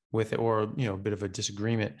with, or a bit of a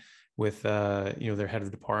disagreement with their head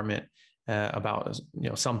of department about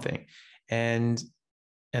something, and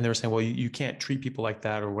they were saying, well, you can't treat people like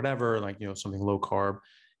that or whatever, like something low carb,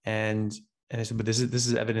 and I said, but this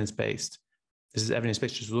is evidence based. This is evidence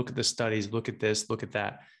based. Just look at the studies, look at this, look at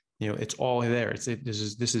that. It's all there.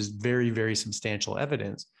 This is very, very substantial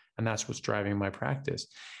evidence, and that's what's driving my practice.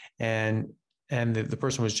 And the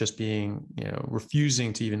person was just being,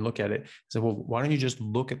 refusing to even look at it. I said, well, why don't you just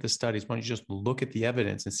look at the studies? Why don't you just look at the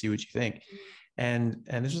evidence and see what you think? And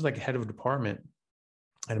this was like a head of a department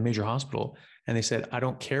at a major hospital, and they said, I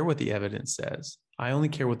don't care what the evidence says. I only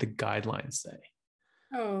care what the guidelines say.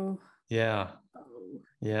 oh, Yeah, oh,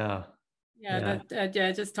 yeah, yeah, yeah,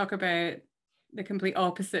 yeah, just talk about the complete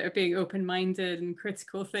opposite of being open-minded and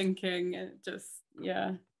critical thinking. Just,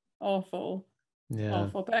 yeah, awful. yeah.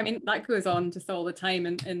 Awful. But I mean, that goes on just all the time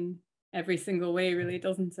in every single way, really,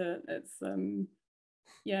 doesn't it? It's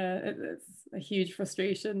yeah, it's a huge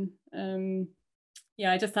frustration.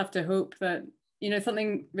 Yeah, I just have to hope that,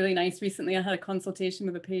 something really nice recently. I had a consultation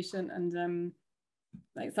with a patient, and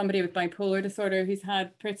like somebody with bipolar disorder who's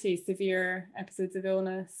had pretty severe episodes of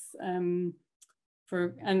illness, and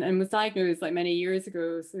was diagnosed like many years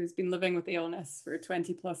ago. So he's been living with the illness for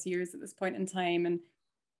 20 plus years at this point in time.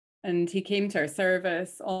 And he came to our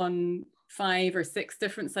service on 5 or 6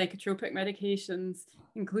 different psychotropic medications,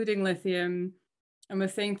 including lithium, and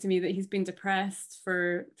was saying to me that he's been depressed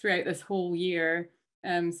throughout this whole year.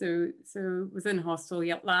 So was in hospital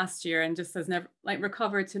last year and just has never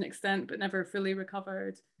recovered to an extent, but never fully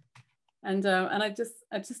recovered. And I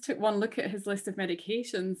just took one look at his list of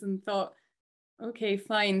medications and thought, okay,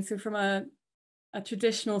 fine. So from a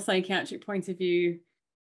traditional psychiatric point of view,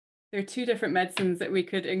 there are 2 different medicines that we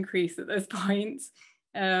could increase at this point,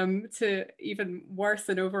 to even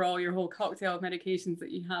worsen overall your whole cocktail of medications that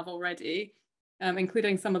you have already,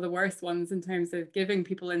 including some of the worst ones in terms of giving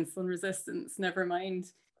people insulin resistance, never mind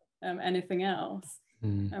anything else.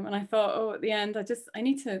 Mm. And I thought, oh, at the end, I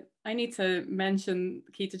need to mention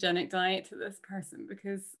the ketogenic diet to this person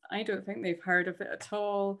because I don't think they've heard of it at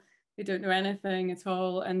all. They don't know anything at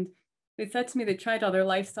all. And they said to me they tried other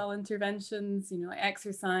lifestyle interventions, like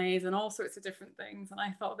exercise and all sorts of different things. And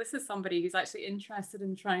I thought, this is somebody who's actually interested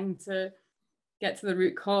in trying to get to the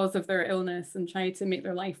root cause of their illness and try to make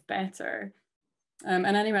their life better. And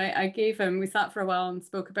anyway, we sat for a while and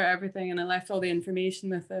spoke about everything, and I left all the information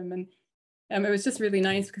with him. it was just really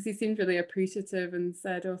nice because he seemed really appreciative and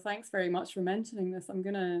said, "Oh, thanks very much for mentioning this. I'm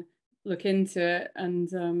gonna look into it."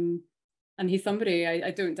 And he's somebody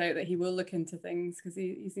I don't doubt that he will look into things, because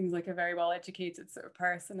he seems like a very well educated sort of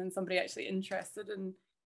person, and somebody actually interested in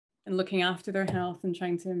looking after their health and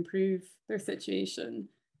trying to improve their situation.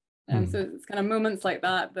 So it's kind of moments like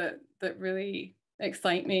that that really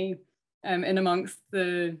excite me, in amongst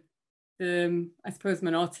the I suppose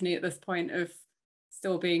monotony at this point of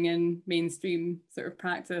still being in mainstream sort of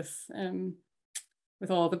practice, with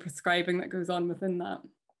all the prescribing that goes on within that.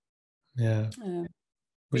 Yeah.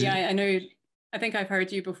 But yeah, I think I've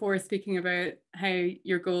heard you before speaking about how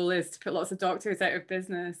your goal is to put lots of doctors out of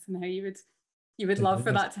business, and how you would love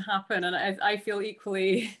for that to happen. And I feel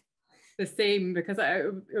equally the same, because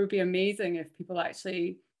it would be amazing if people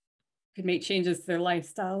actually could make changes to their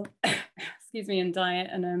lifestyle, excuse me, and diet,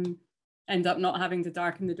 and end up not having to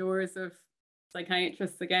darken the doors of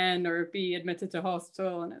psychiatrists again, or be admitted to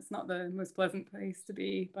hospital. And it's not the most pleasant place to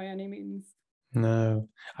be by any means. No,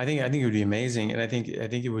 I think it would be amazing, and I think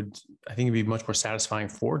it'd be much more satisfying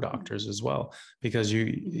for doctors as well, because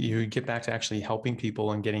you get back to actually helping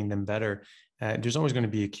people and getting them better. There's always going to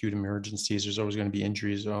be acute emergencies. There's always going to be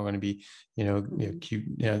injuries. There's always going to be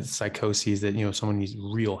acute psychoses that someone needs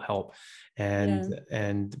real help,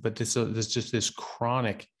 but there's just this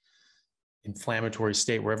chronic inflammatory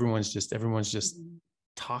state where everyone's just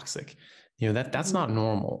toxic. That's not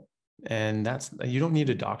normal. And you don't need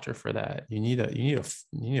a doctor for that. You need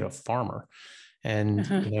a farmer, and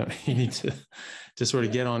you need to sort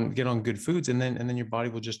of get on good foods, and then your body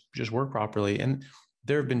will just work properly. And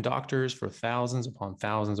there have been doctors for thousands upon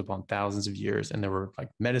thousands upon thousands of years, and there were like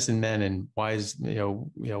medicine men and wise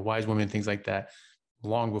wise women, things like that,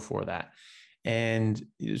 long before that. And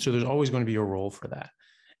so there's always going to be a role for that.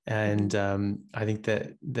 And I think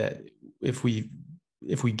that if we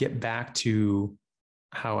get back to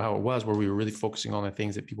how it was, where we were really focusing on the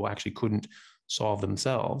things that people actually couldn't solve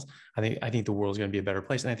themselves, I think the world is going to be a better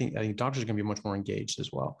place. And I think doctors are going to be much more engaged as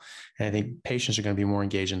well. And I think patients are going to be more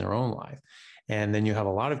engaged in their own life. And then you have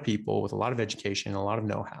a lot of people with a lot of education, a lot of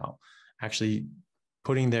know-how, actually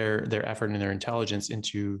putting their effort and their intelligence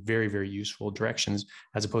into very, very useful directions,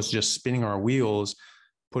 as opposed to just spinning our wheels,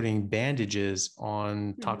 putting bandages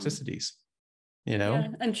on toxicities,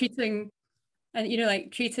 and treating,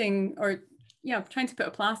 and treating, or trying to put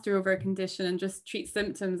a plaster over a condition and just treat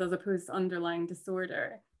symptoms as opposed to underlying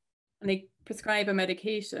disorder. And they prescribe a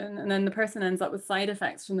medication, and then the person ends up with side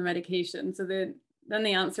effects from the medication. So then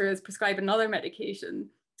the answer is prescribe another medication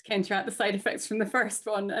to counteract the side effects from the first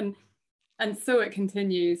one. And so it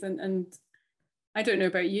continues. And I don't know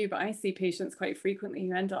about you, but I see patients quite frequently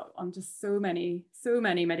who end up on just so many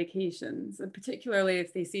medications, and particularly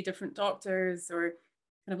if they see different doctors or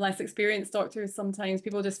kind of less experienced doctors. Sometimes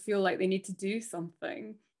people just feel like they need to do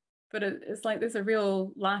something, but it's like there's a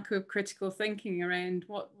real lack of critical thinking around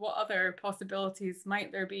what other possibilities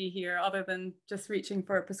might there be here other than just reaching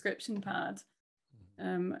for a prescription pad.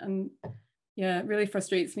 And it really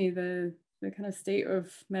frustrates me, the kind of state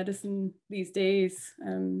of medicine these days.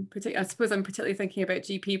 I suppose I'm particularly thinking about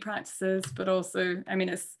GP practices, but also,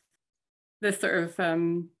 it's this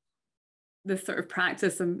sort of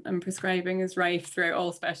practice and prescribing is rife throughout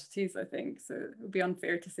all specialties, I think. So it would be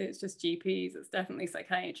unfair to say it's just GPs. It's definitely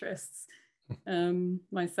psychiatrists,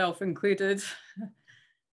 myself included.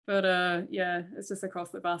 But it's just across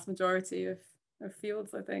the vast majority of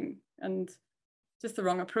fields, I think, and just the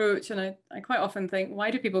wrong approach. And I quite often think,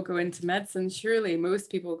 why do people go into medicine? Surely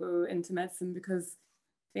most people go into medicine because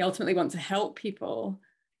they ultimately want to help people.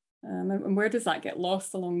 And where does that get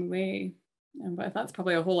lost along the way? But that's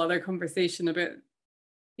probably a whole other conversation about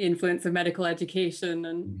the influence of medical education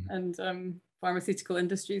and pharmaceutical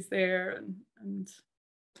industries there.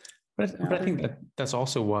 But I think that's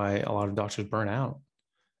also why a lot of doctors burn out,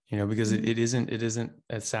 because it isn't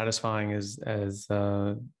as satisfying as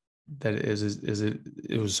that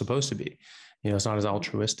it was supposed to be. It's not as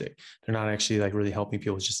altruistic. They're not actually like really helping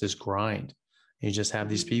people. It's just this grind. And you just have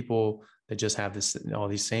these people that just have all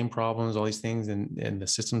these same problems, all these things, and the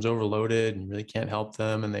system's overloaded and you really can't help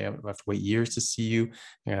them. And they have to wait years to see you.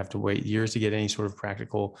 They have to wait years to get any sort of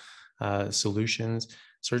practical solutions.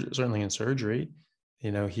 Certainly in surgery,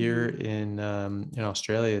 here in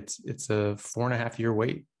Australia, it's a 4.5 year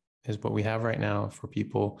wait is what we have right now for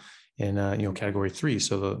people in category 3.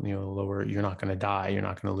 So the lower, you're not going to die, you're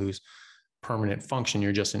not going to lose permanent function,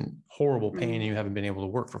 you're just in horrible pain and you haven't been able to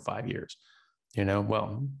work for 5 years.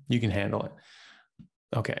 Well, you can handle it.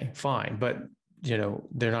 Okay, fine. But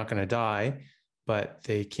they're not going to die, but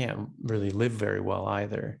they can't really live very well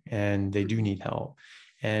either, and they do need help.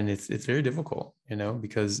 And it's very difficult,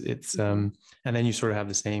 because it's, and then you sort of have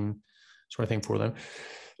the same sort of thing for them.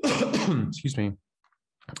 Excuse me.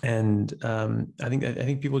 And I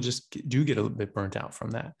think people just do get a little bit burnt out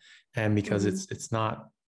from that, and because it's not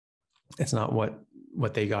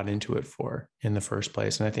what they got into it for in the first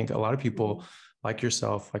place. And I think a lot of people like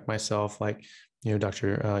yourself, like myself, like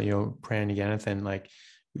Dr. Pran Yanathan, like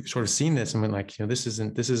we've sort of seen this and been like, this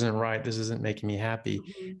isn't right, this isn't making me happy.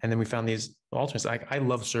 And then we found these alternates. I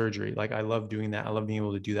love surgery, like I love doing that, I love being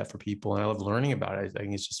able to do that for people, and I love learning about it. I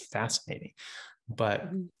think it's just fascinating. But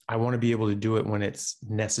I want to be able to do it when it's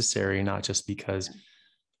necessary, not just because,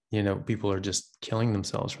 people are just killing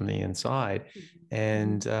themselves from the inside.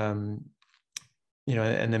 And, and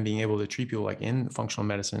then being able to treat people like in functional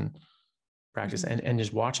medicine practice and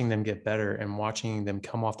just watching them get better and watching them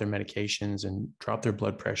come off their medications and drop their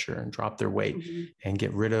blood pressure and drop their weight and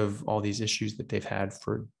get rid of all these issues that they've had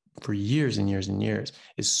for years and years and years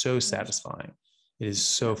is so satisfying. It is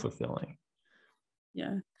so fulfilling.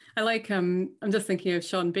 Yeah. I like, I'm just thinking of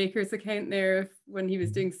Sean Baker's account there when he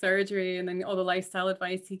was doing surgery, and then all the lifestyle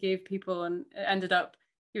advice he gave people, and it ended up,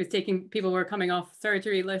 people were coming off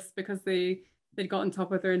surgery lists because they'd got on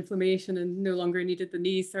top of their inflammation and no longer needed the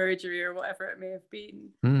knee surgery or whatever it may have been.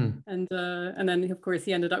 And then of course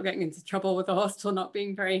he ended up getting into trouble with the hospital not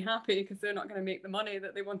being very happy because they're not going to make the money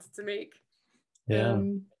that they wanted to make.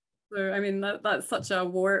 So I mean that's such a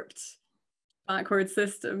warped, backward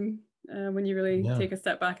system when you really take a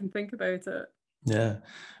step back and think about it. Yeah.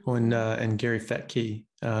 And Gary Fettke,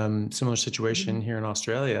 similar situation here in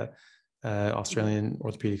Australia, Australian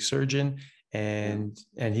orthopedic surgeon. And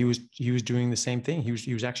he was doing the same thing.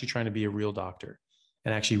 He was actually trying to be a real doctor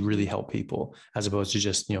and actually really help people, as opposed to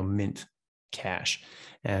just, mint cash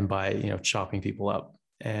and by, chopping people up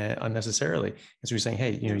unnecessarily. And so he's saying,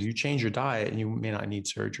 hey, you change your diet and you may not need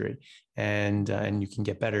surgery, and you can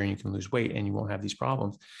get better and you can lose weight and you won't have these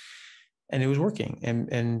problems. And it was working,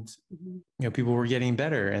 and people were getting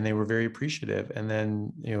better and they were very appreciative. And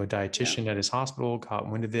then, a dietitian at his hospital caught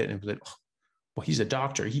wind of it and was like, oh, well, he's a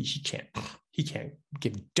doctor. He can't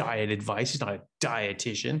give diet advice. He's not a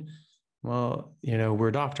dietitian. Well,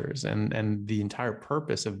 we're doctors, and the entire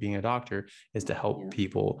purpose of being a doctor is to help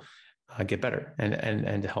people get better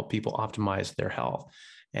and to help people optimize their health.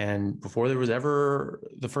 And before there was ever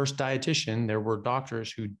the first dietitian, there were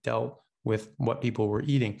doctors who dealt with what people were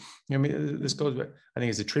eating. I mean, this goes back, I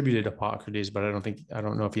think it's attributed to Hippocrates, but I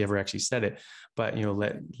don't know if he ever actually said it, but,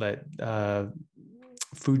 let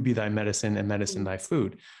food be thy medicine and medicine thy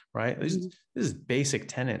food, right? This is basic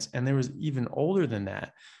tenets. And there was even older than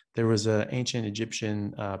that. There was an ancient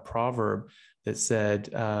Egyptian proverb that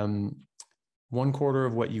said, 1/4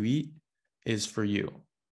 of what you eat is for you.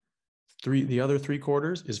 The other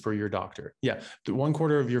 3/4 is for your doctor. Yeah. The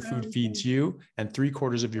 1/4 of your food feeds you, and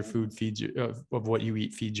 3/4 of your food feeds you, of what you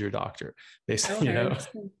eat feeds your doctor. Basically,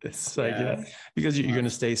 it's like, because you're going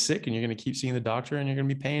to stay sick and you're going to keep seeing the doctor and you're going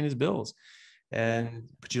to be paying his bills.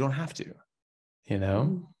 But you don't have to,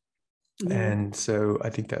 and so I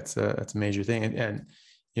think that's a major thing. And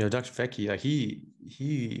Dr. Fettke, like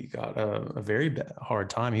he got a very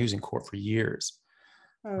hard time. He was in court for years,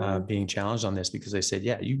 being challenged on this because they said,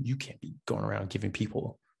 you can't be going around giving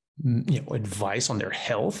people, advice on their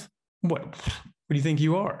health. What do you think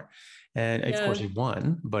you are? And of course he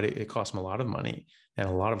won, but it cost him a lot of money and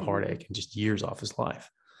a lot of heartache and just years off his life.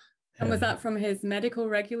 And was that from his medical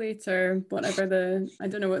regulator, whatever I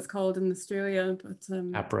don't know what it's called in Australia, but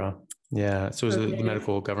APRA. Yeah. So it was the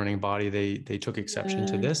medical governing body. They took exception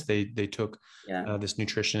to this. They took this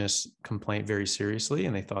nutritionist complaint very seriously,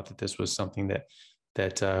 and they thought that this was something that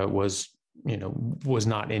was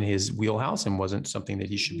not in his wheelhouse and wasn't something that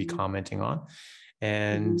he should be commenting on.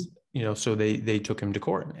 And so they took him to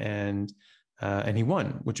court, and he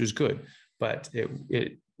won, which was good, but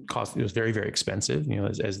it was very, very expensive,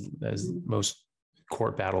 as most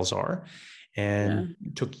court battles are, and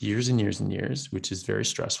took years and years and years, which is very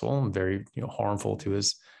stressful and very, harmful to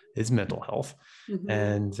his mental health.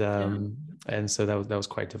 And so that was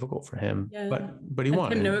quite difficult for him, but he won.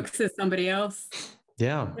 Tim Noakes is somebody else.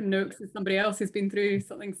 Tim Noakes is somebody else who's been through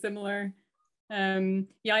something similar.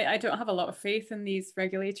 I don't have a lot of faith in these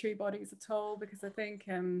regulatory bodies at all, because I think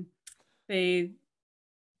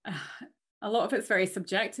a lot of it's very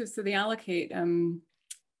subjective. So they allocate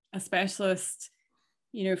a specialist,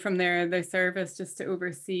 from their service just to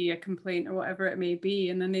oversee a complaint or whatever it may be.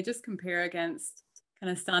 And then they just compare against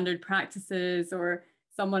kind of standard practices, or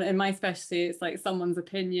someone in my specialty, it's like someone's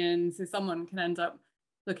opinion. So someone can end up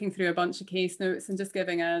looking through a bunch of case notes and just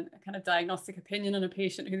giving a kind of diagnostic opinion on a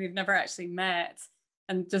patient who they've never actually met,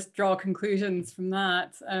 and just draw conclusions from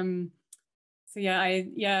that.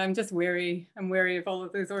 I'm just wary. I'm wary of all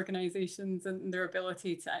of those organizations and their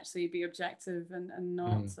ability to actually be objective and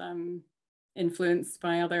not influenced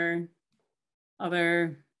by other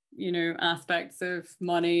aspects of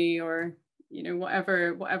money or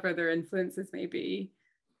whatever their influences may be.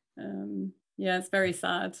 It's very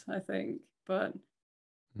sad, I think. But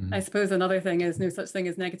I suppose another thing is no such thing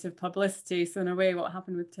as negative publicity. So in a way, what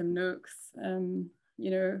happened with Tim Noakes, it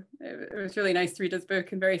was really nice to read his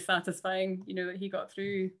book and very satisfying, that he got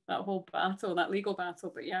through that whole battle, that legal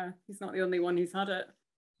battle. But yeah, he's not the only one who's had it,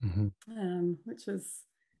 which is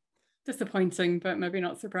disappointing, but maybe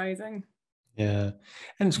not surprising. Yeah.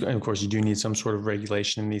 And of course, you do need some sort of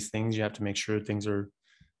regulation in these things. You have to make sure things are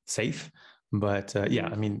safe. But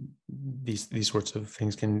I mean, these sorts of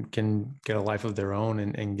things can get a life of their own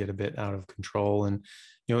and get a bit out of control. And,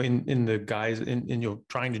 in the guise in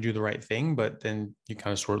trying to do the right thing, but then you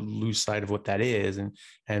kind of sort of lose sight of what that is,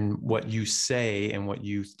 and what you say and what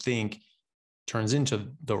you think turns into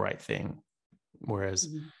the right thing. Whereas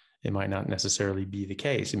it might not necessarily be the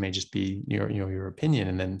case. It may just be your opinion,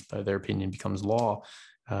 and then their opinion becomes law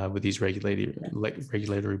with these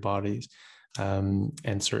regulatory bodies.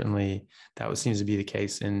 And certainly that seems to be the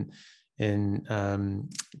case in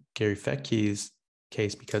Gary Fettke's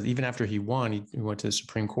case, because even after he won, he went to the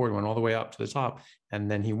Supreme Court, went all the way up to the top, and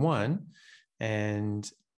then he won. And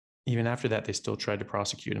even after that, they still tried to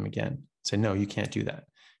prosecute him again. Said, no, you can't do that.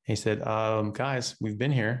 And he said, guys, we've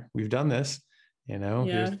been here, we've done this.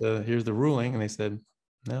 Here's the ruling. And they said,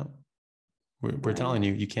 no, we're telling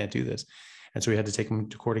you can't do this. And so we had to take him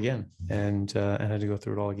to court again and had to go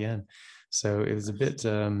through it all again. So it was a bit,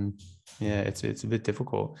 it's a bit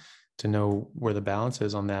difficult to know where the balance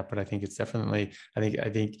is on that. But I think it's definitely, I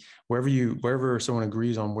think wherever someone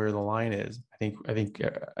agrees on where the line is, I think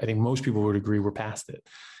most people would agree we're past it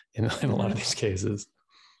in a lot of these cases.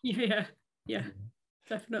 Yeah,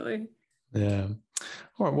 definitely. Yeah.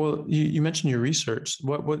 All right. Well, you mentioned your research.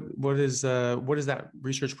 What is that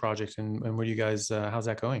research project, and what do you guys? How's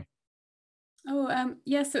that going? So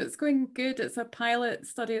it's going good. It's a pilot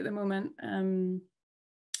study at the moment.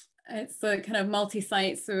 It's a kind of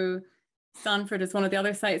multi-site. So Stanford is one of the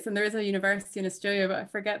other sites, and there is a university in Australia, but I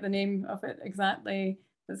forget the name of it exactly,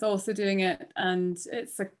 that's also doing it. And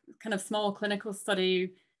it's a kind of small clinical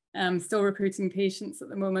study. Still recruiting patients at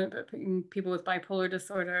the moment, but putting people with bipolar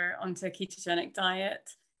disorder onto a ketogenic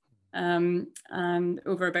diet, and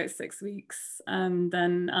over about 6 weeks, and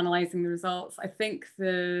then analyzing the results. I think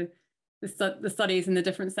the studies in the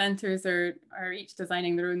different centers are each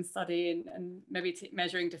designing their own study and maybe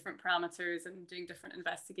measuring different parameters and doing different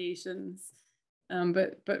investigations.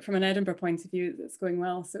 But from an Edinburgh point of view, it's going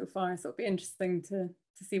well so far. So it'll be interesting to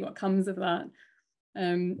see what comes of that.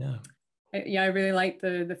 I really liked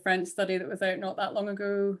the French study that was out not that long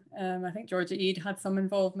ago. I think Georgia Eid had some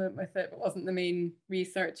involvement with it, but wasn't the main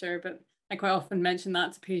researcher. But I quite often mention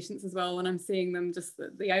that to patients as well when I'm seeing them, just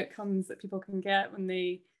the outcomes that people can get when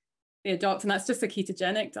they adopt, and that's just a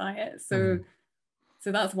ketogenic diet. So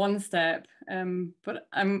that's one step. But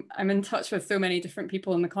I'm in touch with so many different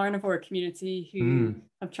people in the carnivore community who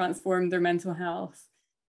have transformed their mental health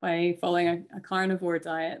by following a carnivore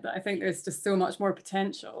diet, that I think there's just so much more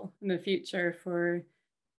potential in the future for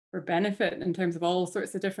benefit in terms of all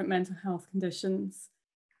sorts of different mental health conditions.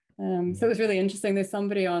 So it was really interesting. There's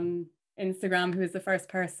somebody on Instagram who is the first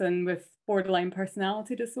person with borderline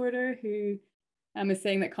personality disorder who is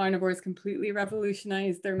saying that carnivores completely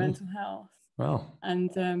revolutionized their mental health. Wow.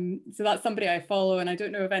 And so that's somebody I follow, and I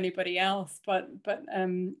don't know of anybody else, but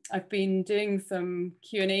I've been doing some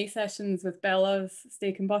Q&A sessions with Bella's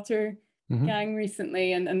Steak and Butter gang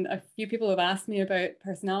recently, and a few people have asked me about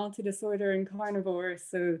personality disorder and carnivore.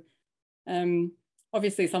 So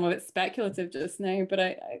obviously some of it's speculative just now, but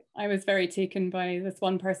I was very taken by this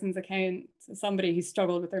one person's account, somebody who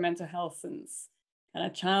struggled with their mental health since kind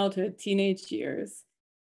of childhood, teenage years.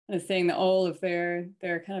 And is saying that all of their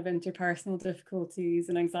kind of interpersonal difficulties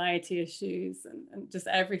and anxiety issues and just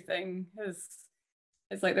everything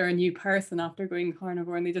it's like they're a new person after going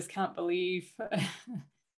carnivore, and they just can't believe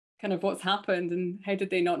kind of what's happened and how did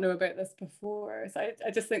they not know about this before. So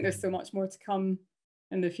I just think there's so much more to come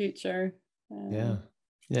in the future.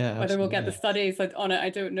 Whether we'll get the studies on it, I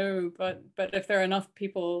don't know, but if there are enough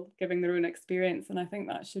people giving their own experience, and I think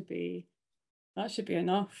that should be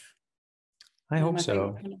enough. I hope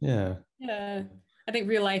so. Yeah. I think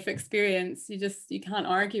real life experience, you can't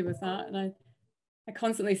argue with that. And I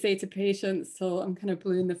constantly say to patients till I'm kind of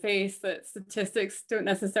blue in the face that statistics don't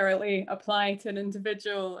necessarily apply to an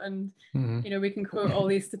individual. And, we can quote all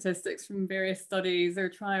these statistics from various studies or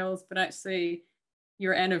trials, but actually,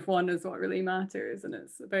 your N of one is what really matters, and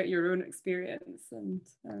it's about your own experience and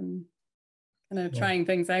kind of trying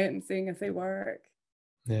things out and seeing if they work.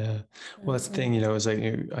 Yeah. Well, that's the thing, it's like,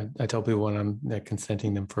 I tell people when I'm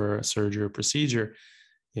consenting them for a surgery or procedure,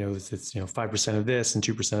 it's 5% of this and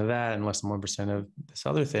 2% of that and less than 1% of this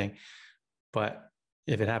other thing. But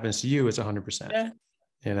if it happens to you, it's 100%. Yeah.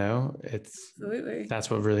 It's absolutely, that's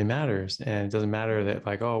what really matters. And it doesn't matter that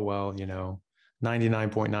like, oh, well,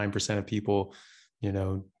 99.9% of people,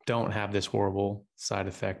 don't have this horrible side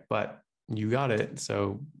effect, but you got it.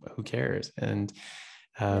 So who cares? And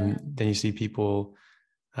then you see people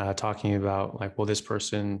talking about like, well, this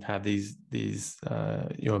person had these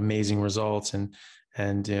amazing results and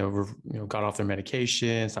got off their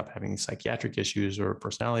medication, stopped having psychiatric issues or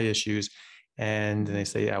personality issues, and they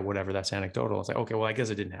say, yeah, whatever, that's anecdotal. It's like, okay, well, I guess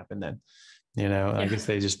it didn't happen then. I guess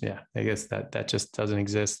they just, I guess that just doesn't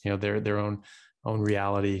exist. Their own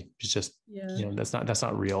reality is just, that's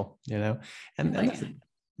not real. And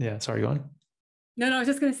sorry, go on. No, I was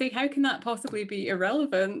just going to say, how can that possibly be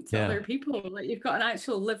irrelevant to other people? Like, you've got an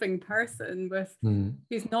actual living person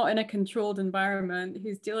who's not in a controlled environment,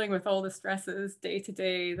 who's dealing with all the stresses day to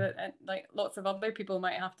day that like lots of other people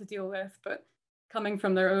might have to deal with, but coming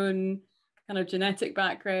from their own kind of genetic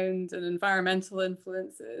background and environmental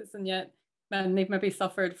influences. And yet, man, they've maybe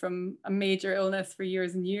suffered from a major illness for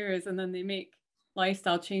years and years, and then they make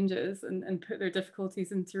lifestyle changes and put their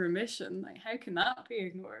difficulties into remission. Like, how can that be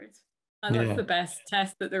ignored? And that's the best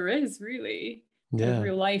test that there is, really. A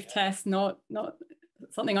real life test, not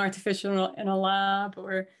something artificial in a lab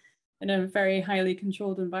or in a very highly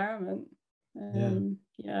controlled environment.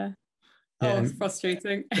 It's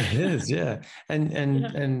frustrating. It is, yeah.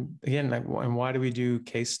 And again, like, and why do we do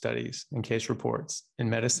case studies and case reports in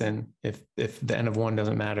medicine if the N of one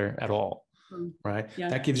doesn't matter at all, right?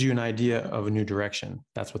 That gives you an idea of a new direction.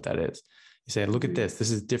 That's what that is. You say, look at this.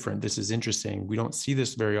 This is different. This is interesting. We don't see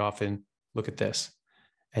this very often. Look at this.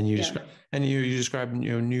 And you describe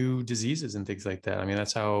new diseases and things like that. I mean,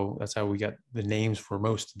 that's how we got the names for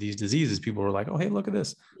most of these diseases. People were like, oh, hey, look at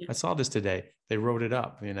this. I saw this today. They wrote it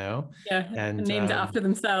up, and named it after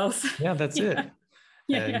themselves. Yeah, that's it.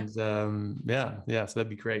 And so that'd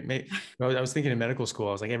be great. I was thinking in medical school,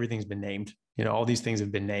 I was like, everything's been named. All these things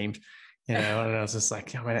have been named. And I was just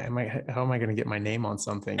like, how am I going to get my name on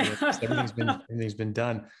something? Everything's been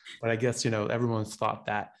done. But I guess everyone's thought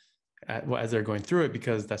that as they're going through it,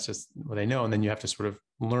 because that's just what they know. And then you have to sort of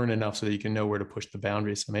learn enough so that you can know where to push the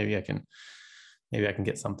boundaries. So maybe I can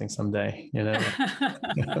get something someday. One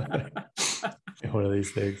of these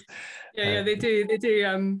things. They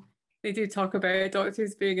do talk about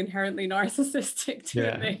doctors being inherently narcissistic too.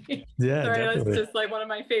 Sorry, that's just like one of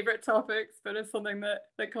my favorite topics, but it's something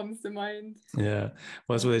that comes to mind. Well,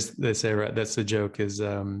 that's what they say, right? That's the joke is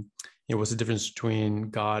what's the difference between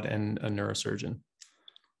God and a neurosurgeon?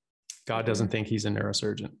 God doesn't think he's a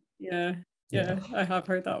neurosurgeon. I have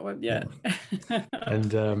heard that one.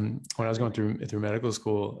 And when I was going through medical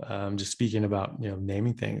school, just speaking about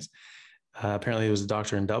naming things, apparently there was a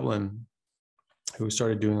doctor in Dublin who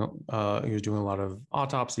started doing he was doing a lot of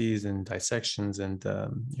autopsies and dissections and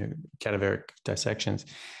cadaveric dissections.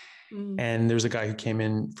 And there's a guy who came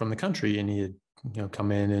in from the country, and he had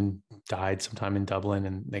come in and died sometime in Dublin,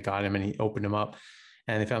 and they got him and he opened him up.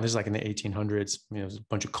 And they found this like in the 1800s, there's a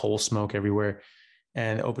bunch of coal smoke everywhere,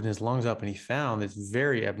 and opened his lungs up, and he found this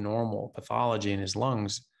very abnormal pathology in his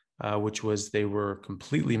lungs, which was they were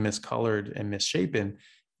completely miscolored and misshapen.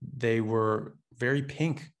 They were very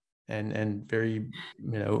pink and very,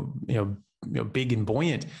 big and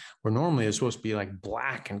buoyant, where normally it's supposed to be like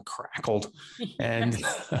black and crackled. And,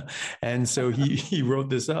 and so he wrote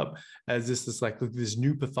this up as this like, look, this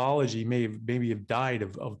new pathology maybe have died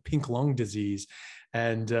of pink lung disease.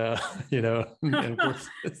 And, and of course,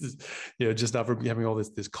 this is, just not from having all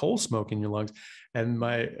this coal smoke in your lungs. And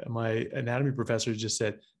my anatomy professor just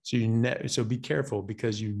said, so be careful,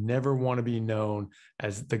 because you never want to be known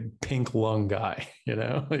as the pink lung guy,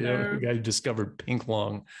 the guy who discovered pink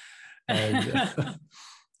lung. And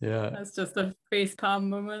that's just a face palm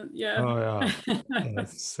moment.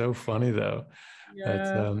 It's so funny though.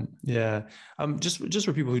 Just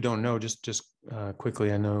for people who don't know, just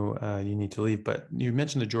quickly, I know you need to leave, but you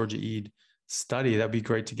mentioned the Georgia Ede study. That'd be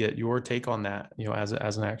great to get your take on that,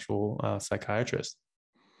 as an actual psychiatrist.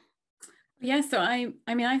 So I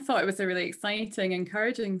thought it was a really exciting,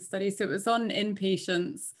 encouraging study. So it was on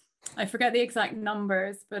inpatients. I forget the exact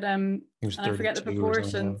numbers, but and I forget the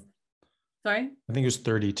proportions. Sorry? I think it was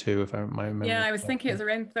 32, if I remember. Yeah, I was thinking it was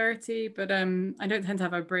around 30, but I don't tend to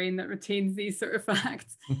have a brain that retains these sort of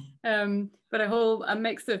facts. But a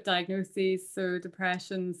mix of diagnoses, so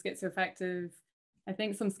depression, schizoaffective I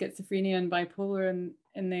think some schizophrenia and bipolar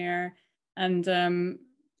in there. And,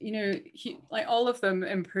 you know, like all of them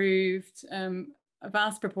improved. A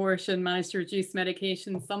vast proportion managed to reduce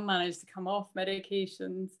medications. Some managed to come off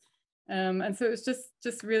medications. And so it was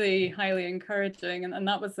just really highly encouraging. And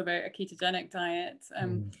that was about a ketogenic diet.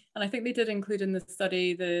 And I think they did include in the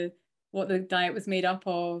study what the diet was made up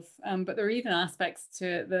of. But there were even aspects to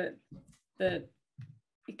it that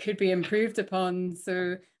it could be improved upon.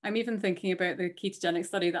 So I'm even thinking about the ketogenic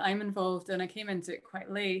study that I'm involved in. I came into it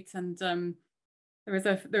quite late, and there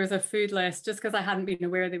was a food list just because I hadn't been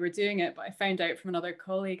aware they were doing it, but I found out from another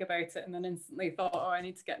colleague about it and then instantly thought, oh, I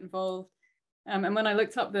need to get involved. And when I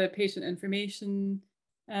looked up the patient information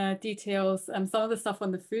details, some of the stuff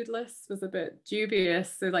on the food list was a bit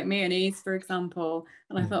dubious. So like mayonnaise, for example.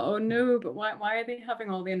 And I thought, oh no, but why are they having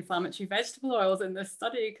all the inflammatory vegetable oils in this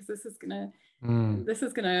study? Because this is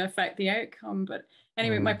gonna affect the outcome. But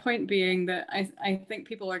anyway, my point being that I think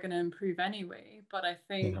people are going to improve anyway. But I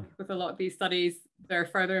think with a lot of these studies, there are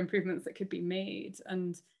further improvements that could be made.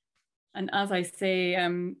 And as I say,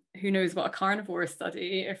 who knows what a carnivore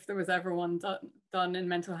study, if there was ever one done in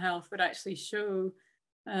mental health, would actually show.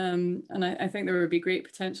 And I think there would be great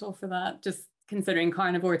potential for that, just considering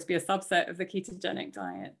carnivore to be a subset of the ketogenic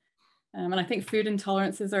diet. And I think food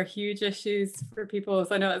intolerances are huge issues for people.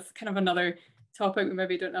 So I know that's kind of another topic we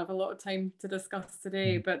maybe don't have a lot of time to discuss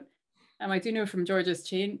today, but I do know from Georgia's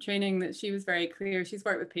training that she was very clear. She's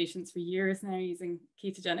worked with patients for years now using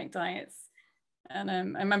ketogenic diets. And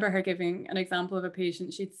I remember her giving an example of a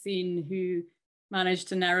patient she'd seen who managed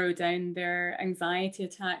to narrow down their anxiety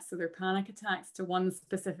attacks, so their panic attacks, to one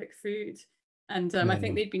specific food. And I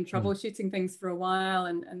think they'd been troubleshooting things for a while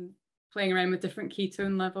and playing around with different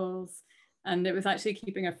ketone levels. And it was actually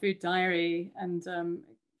keeping a food diary, and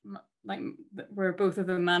like where both of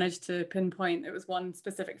them managed to pinpoint it was one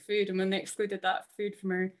specific food. And when they excluded that food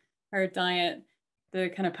from her diet, the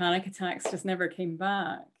kind of panic attacks just never came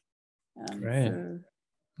back. Right.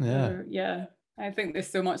 So yeah, I think there's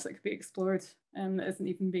so much that could be explored that isn't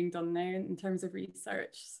even being done now in terms of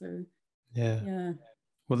research. So yeah.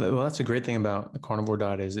 Well, that's a great thing about the carnivore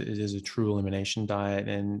diet is it is a true elimination diet,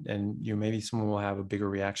 and maybe someone will have a bigger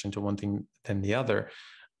reaction to one thing than the other,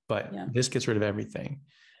 but this gets rid of everything.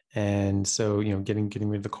 And so, getting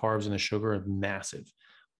rid of the carbs and the sugar are massive,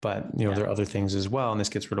 but there are other things as well, and this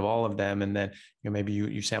gets rid of all of them. And then maybe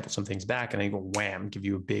you sample some things back, and they go wham, give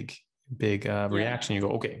you a big reaction. You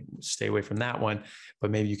go, okay, stay away from that one,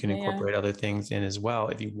 but maybe you can incorporate other things in as well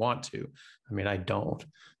if you want to. I mean, I don't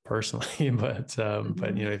personally, but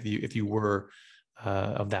if you were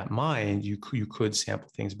of that mind, you could sample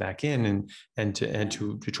things back in and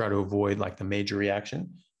to try to avoid like the major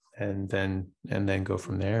reaction, and then go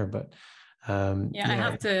from there. But I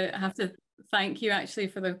have to thank you actually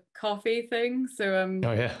for the coffee thing. So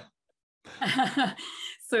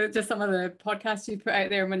so just some of the podcasts you put out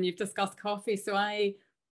there when you've discussed coffee. So I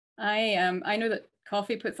know that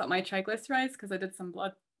coffee puts up my triglycerides because I did some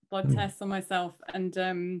blood tests on myself, and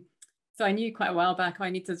so I knew quite a while back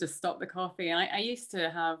I need to just stop the coffee. And I used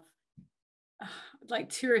to have like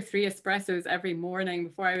 2 or 3 espressos every morning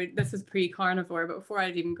before this was pre-carnivore, but before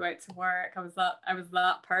I'd even go out to work, I was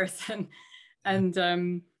that person. And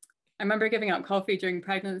I remember giving up coffee during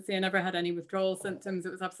pregnancy. I never had any withdrawal symptoms.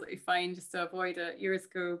 It was absolutely fine just to avoid it years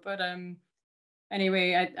ago. But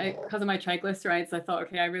anyway, I because of my triglycerides, I thought,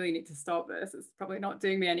 okay, I really need to stop this. It's probably not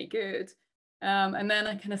doing me any good. And then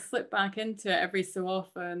I kind of slipped back into it every so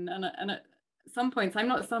often. And at some points, I'm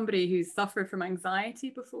not somebody who's suffered from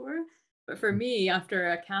anxiety before. But for me,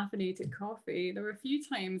 after a caffeinated coffee, there were a few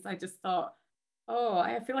times I just thought, oh,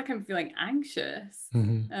 I feel like I'm feeling anxious.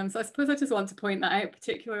 So I suppose I just want to point that out,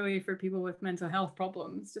 particularly for people with mental health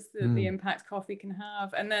problems, just the impact coffee can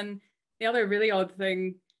have. And then the other really odd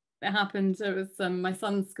thing that happened, it was my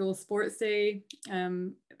son's school sports day.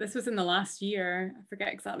 This was in the last year, I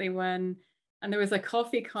forget exactly when. And there was a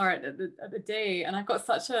coffee cart at the day. And I've got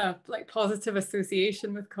such a positive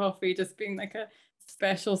association with coffee, just being like a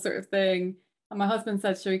special sort of thing. And my husband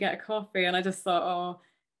said, should we get a coffee? And I just thought, oh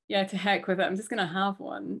yeah, to heck with it, I'm just gonna have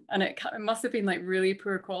one. And it must have been like really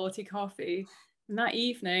poor quality coffee. And that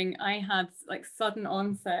evening I had like sudden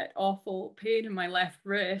onset awful pain in my left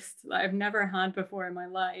wrist that I've never had before in my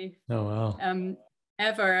life. Oh wow.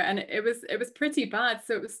 Ever. And it was pretty bad.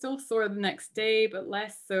 So it was still sore the next day, but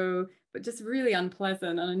less so, but just really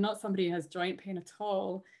unpleasant. And I'm not somebody who has joint pain at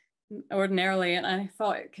all ordinarily. And I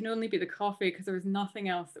thought it can only be the coffee because there was nothing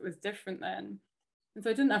else that was different then. And so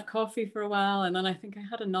I didn't have coffee for a while. And then I think I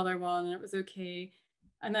had another one and it was okay.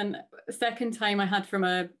 And then the second time I had from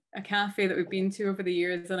a cafe that we've been to over the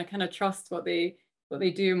years, and I kind of trust what they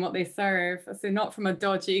they do and what they serve. So not from a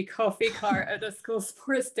dodgy coffee cart at a school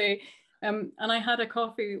sports day. And I had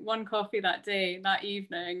one coffee that day, that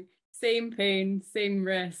evening, same pain, same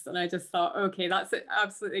wrist. And I just thought, okay, that's it,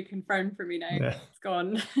 absolutely confirmed for me now. Yeah. It's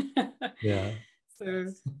gone. Yeah. So,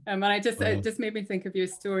 and it just made me think of your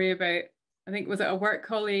story about, I think, was it a work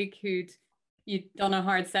colleague you'd done a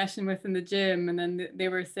hard session with in the gym, and then they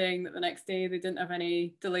were saying that the next day they didn't have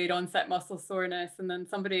any delayed onset muscle soreness, and then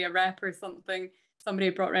a rep or somebody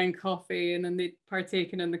brought around coffee, and then they'd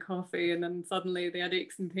partaken in the coffee, and then suddenly they had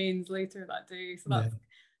aches and pains later that day. So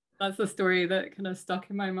that's the story that kind of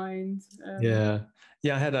stuck in my mind. Yeah.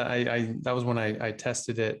 That was when I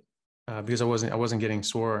tested it because I wasn't getting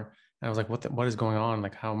sore. And I was like, what is going on?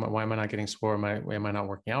 Like, why am I not getting sore? Am I not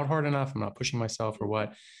working out hard enough? I'm not pushing myself, or what?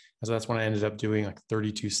 And so that's when I ended up doing like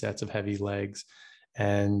 32 sets of heavy legs,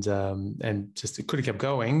 and just it could have kept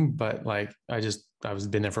going, but like I was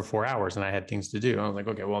been there for 4 hours and I had things to do. I was like,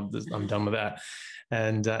 okay, well, I'm done with that.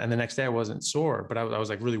 And the next day I wasn't sore, but I was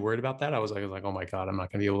like really worried about that. I was like, oh my God, I'm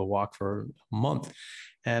not going to be able to walk for a month.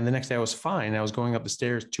 And the next day I was fine. I was going up the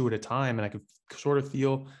stairs 2 at a time, and I could sort of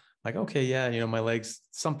feel like, okay, yeah, my legs,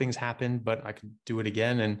 something's happened, but I could do it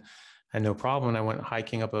again. And I had no problem. And I went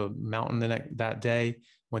hiking up a mountain that day,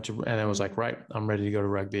 and I was like, right, I'm ready to go to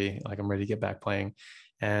rugby. Like, I'm ready to get back playing.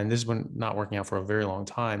 And this has been not working out for a very long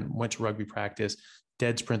time. Went to rugby practice,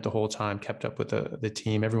 dead sprint the whole time, kept up with the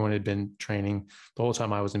team. Everyone had been training the whole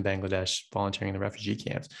time I was in Bangladesh, volunteering in the refugee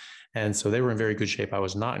camps. And so they were in very good shape. I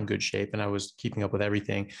was not in good shape, and I was keeping up with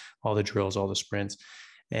everything, all the drills, all the sprints.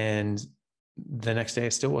 And the next day I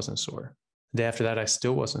still wasn't sore. The day after that, I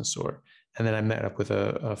still wasn't sore. And then I met up with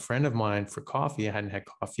a friend of mine for coffee. I hadn't had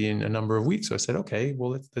coffee in a number of weeks. So I said, okay,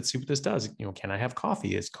 well, let's see what this does. Can I have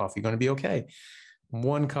coffee? Is coffee going to be okay?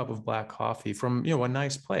 1 cup of black coffee from, a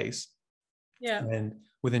nice place. Yeah. And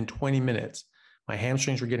within 20 minutes, my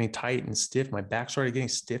hamstrings were getting tight and stiff. My back started getting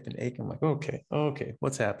stiff and aching. I'm like, okay,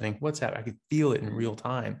 what's happening? I could feel it in real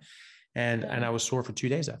time. And I was sore for 2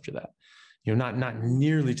 days after that. Not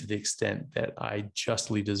nearly to the extent that I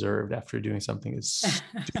justly deserved after doing something as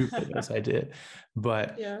stupid as I did,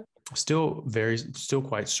 but still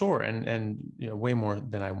quite sore, and way more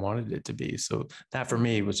than I wanted it to be. So that for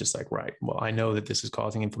me was just like, right, well, I know that this is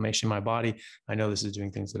causing inflammation in my body. I know this is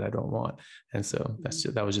doing things that I don't want. And so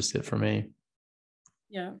that was just it for me.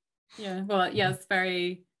 Yeah. Well, it's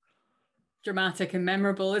very dramatic and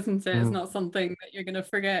memorable, isn't it? It's not something that you're going to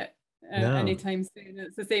forget anytime soon.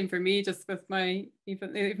 It's the same for me, just with my,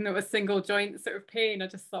 even though it was single joint sort of pain, I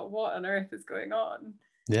just thought, what on earth is going on?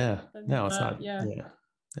 Yeah. And no, it's not.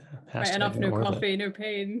 Right enough, no coffee, no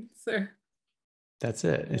pain. So that's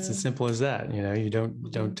it. It's as simple as that. You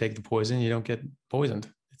don't take the poison, you don't get poisoned.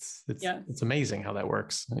 It's amazing how that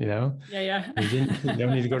works. You don't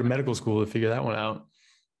need to go to medical school to figure that one out.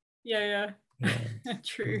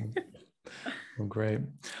 True. Well, great.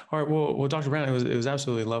 All right. Well, Dr. Brown, it was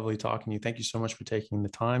absolutely lovely talking to you. Thank you so much for taking the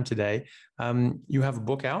time today. You have a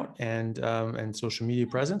book out and social media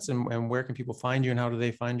presence, and where can people find you, and how do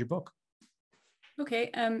they find your book?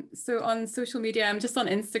 Okay. So on social media, I'm just on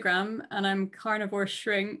Instagram, and I'm Carnivore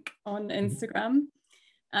Shrink on Instagram.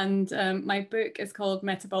 And my book is called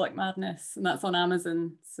Metabolic Madness, and that's on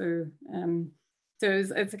Amazon. So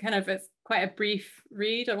it's quite a brief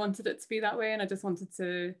read. I wanted it to be that way, and I just wanted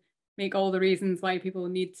to make all the reasons why people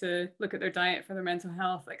need to look at their diet for their mental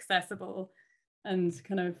health accessible, and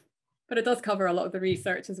but it does cover a lot of the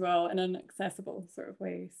research as well in an accessible sort of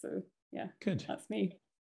way. So good. That's me.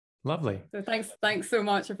 Lovely. So thanks so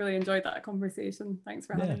much. I've really enjoyed that conversation. Thanks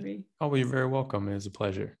for having me. Oh, well, you're very welcome. It was a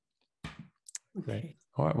pleasure. Okay. Great.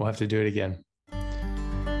 All right, we'll have to do it again.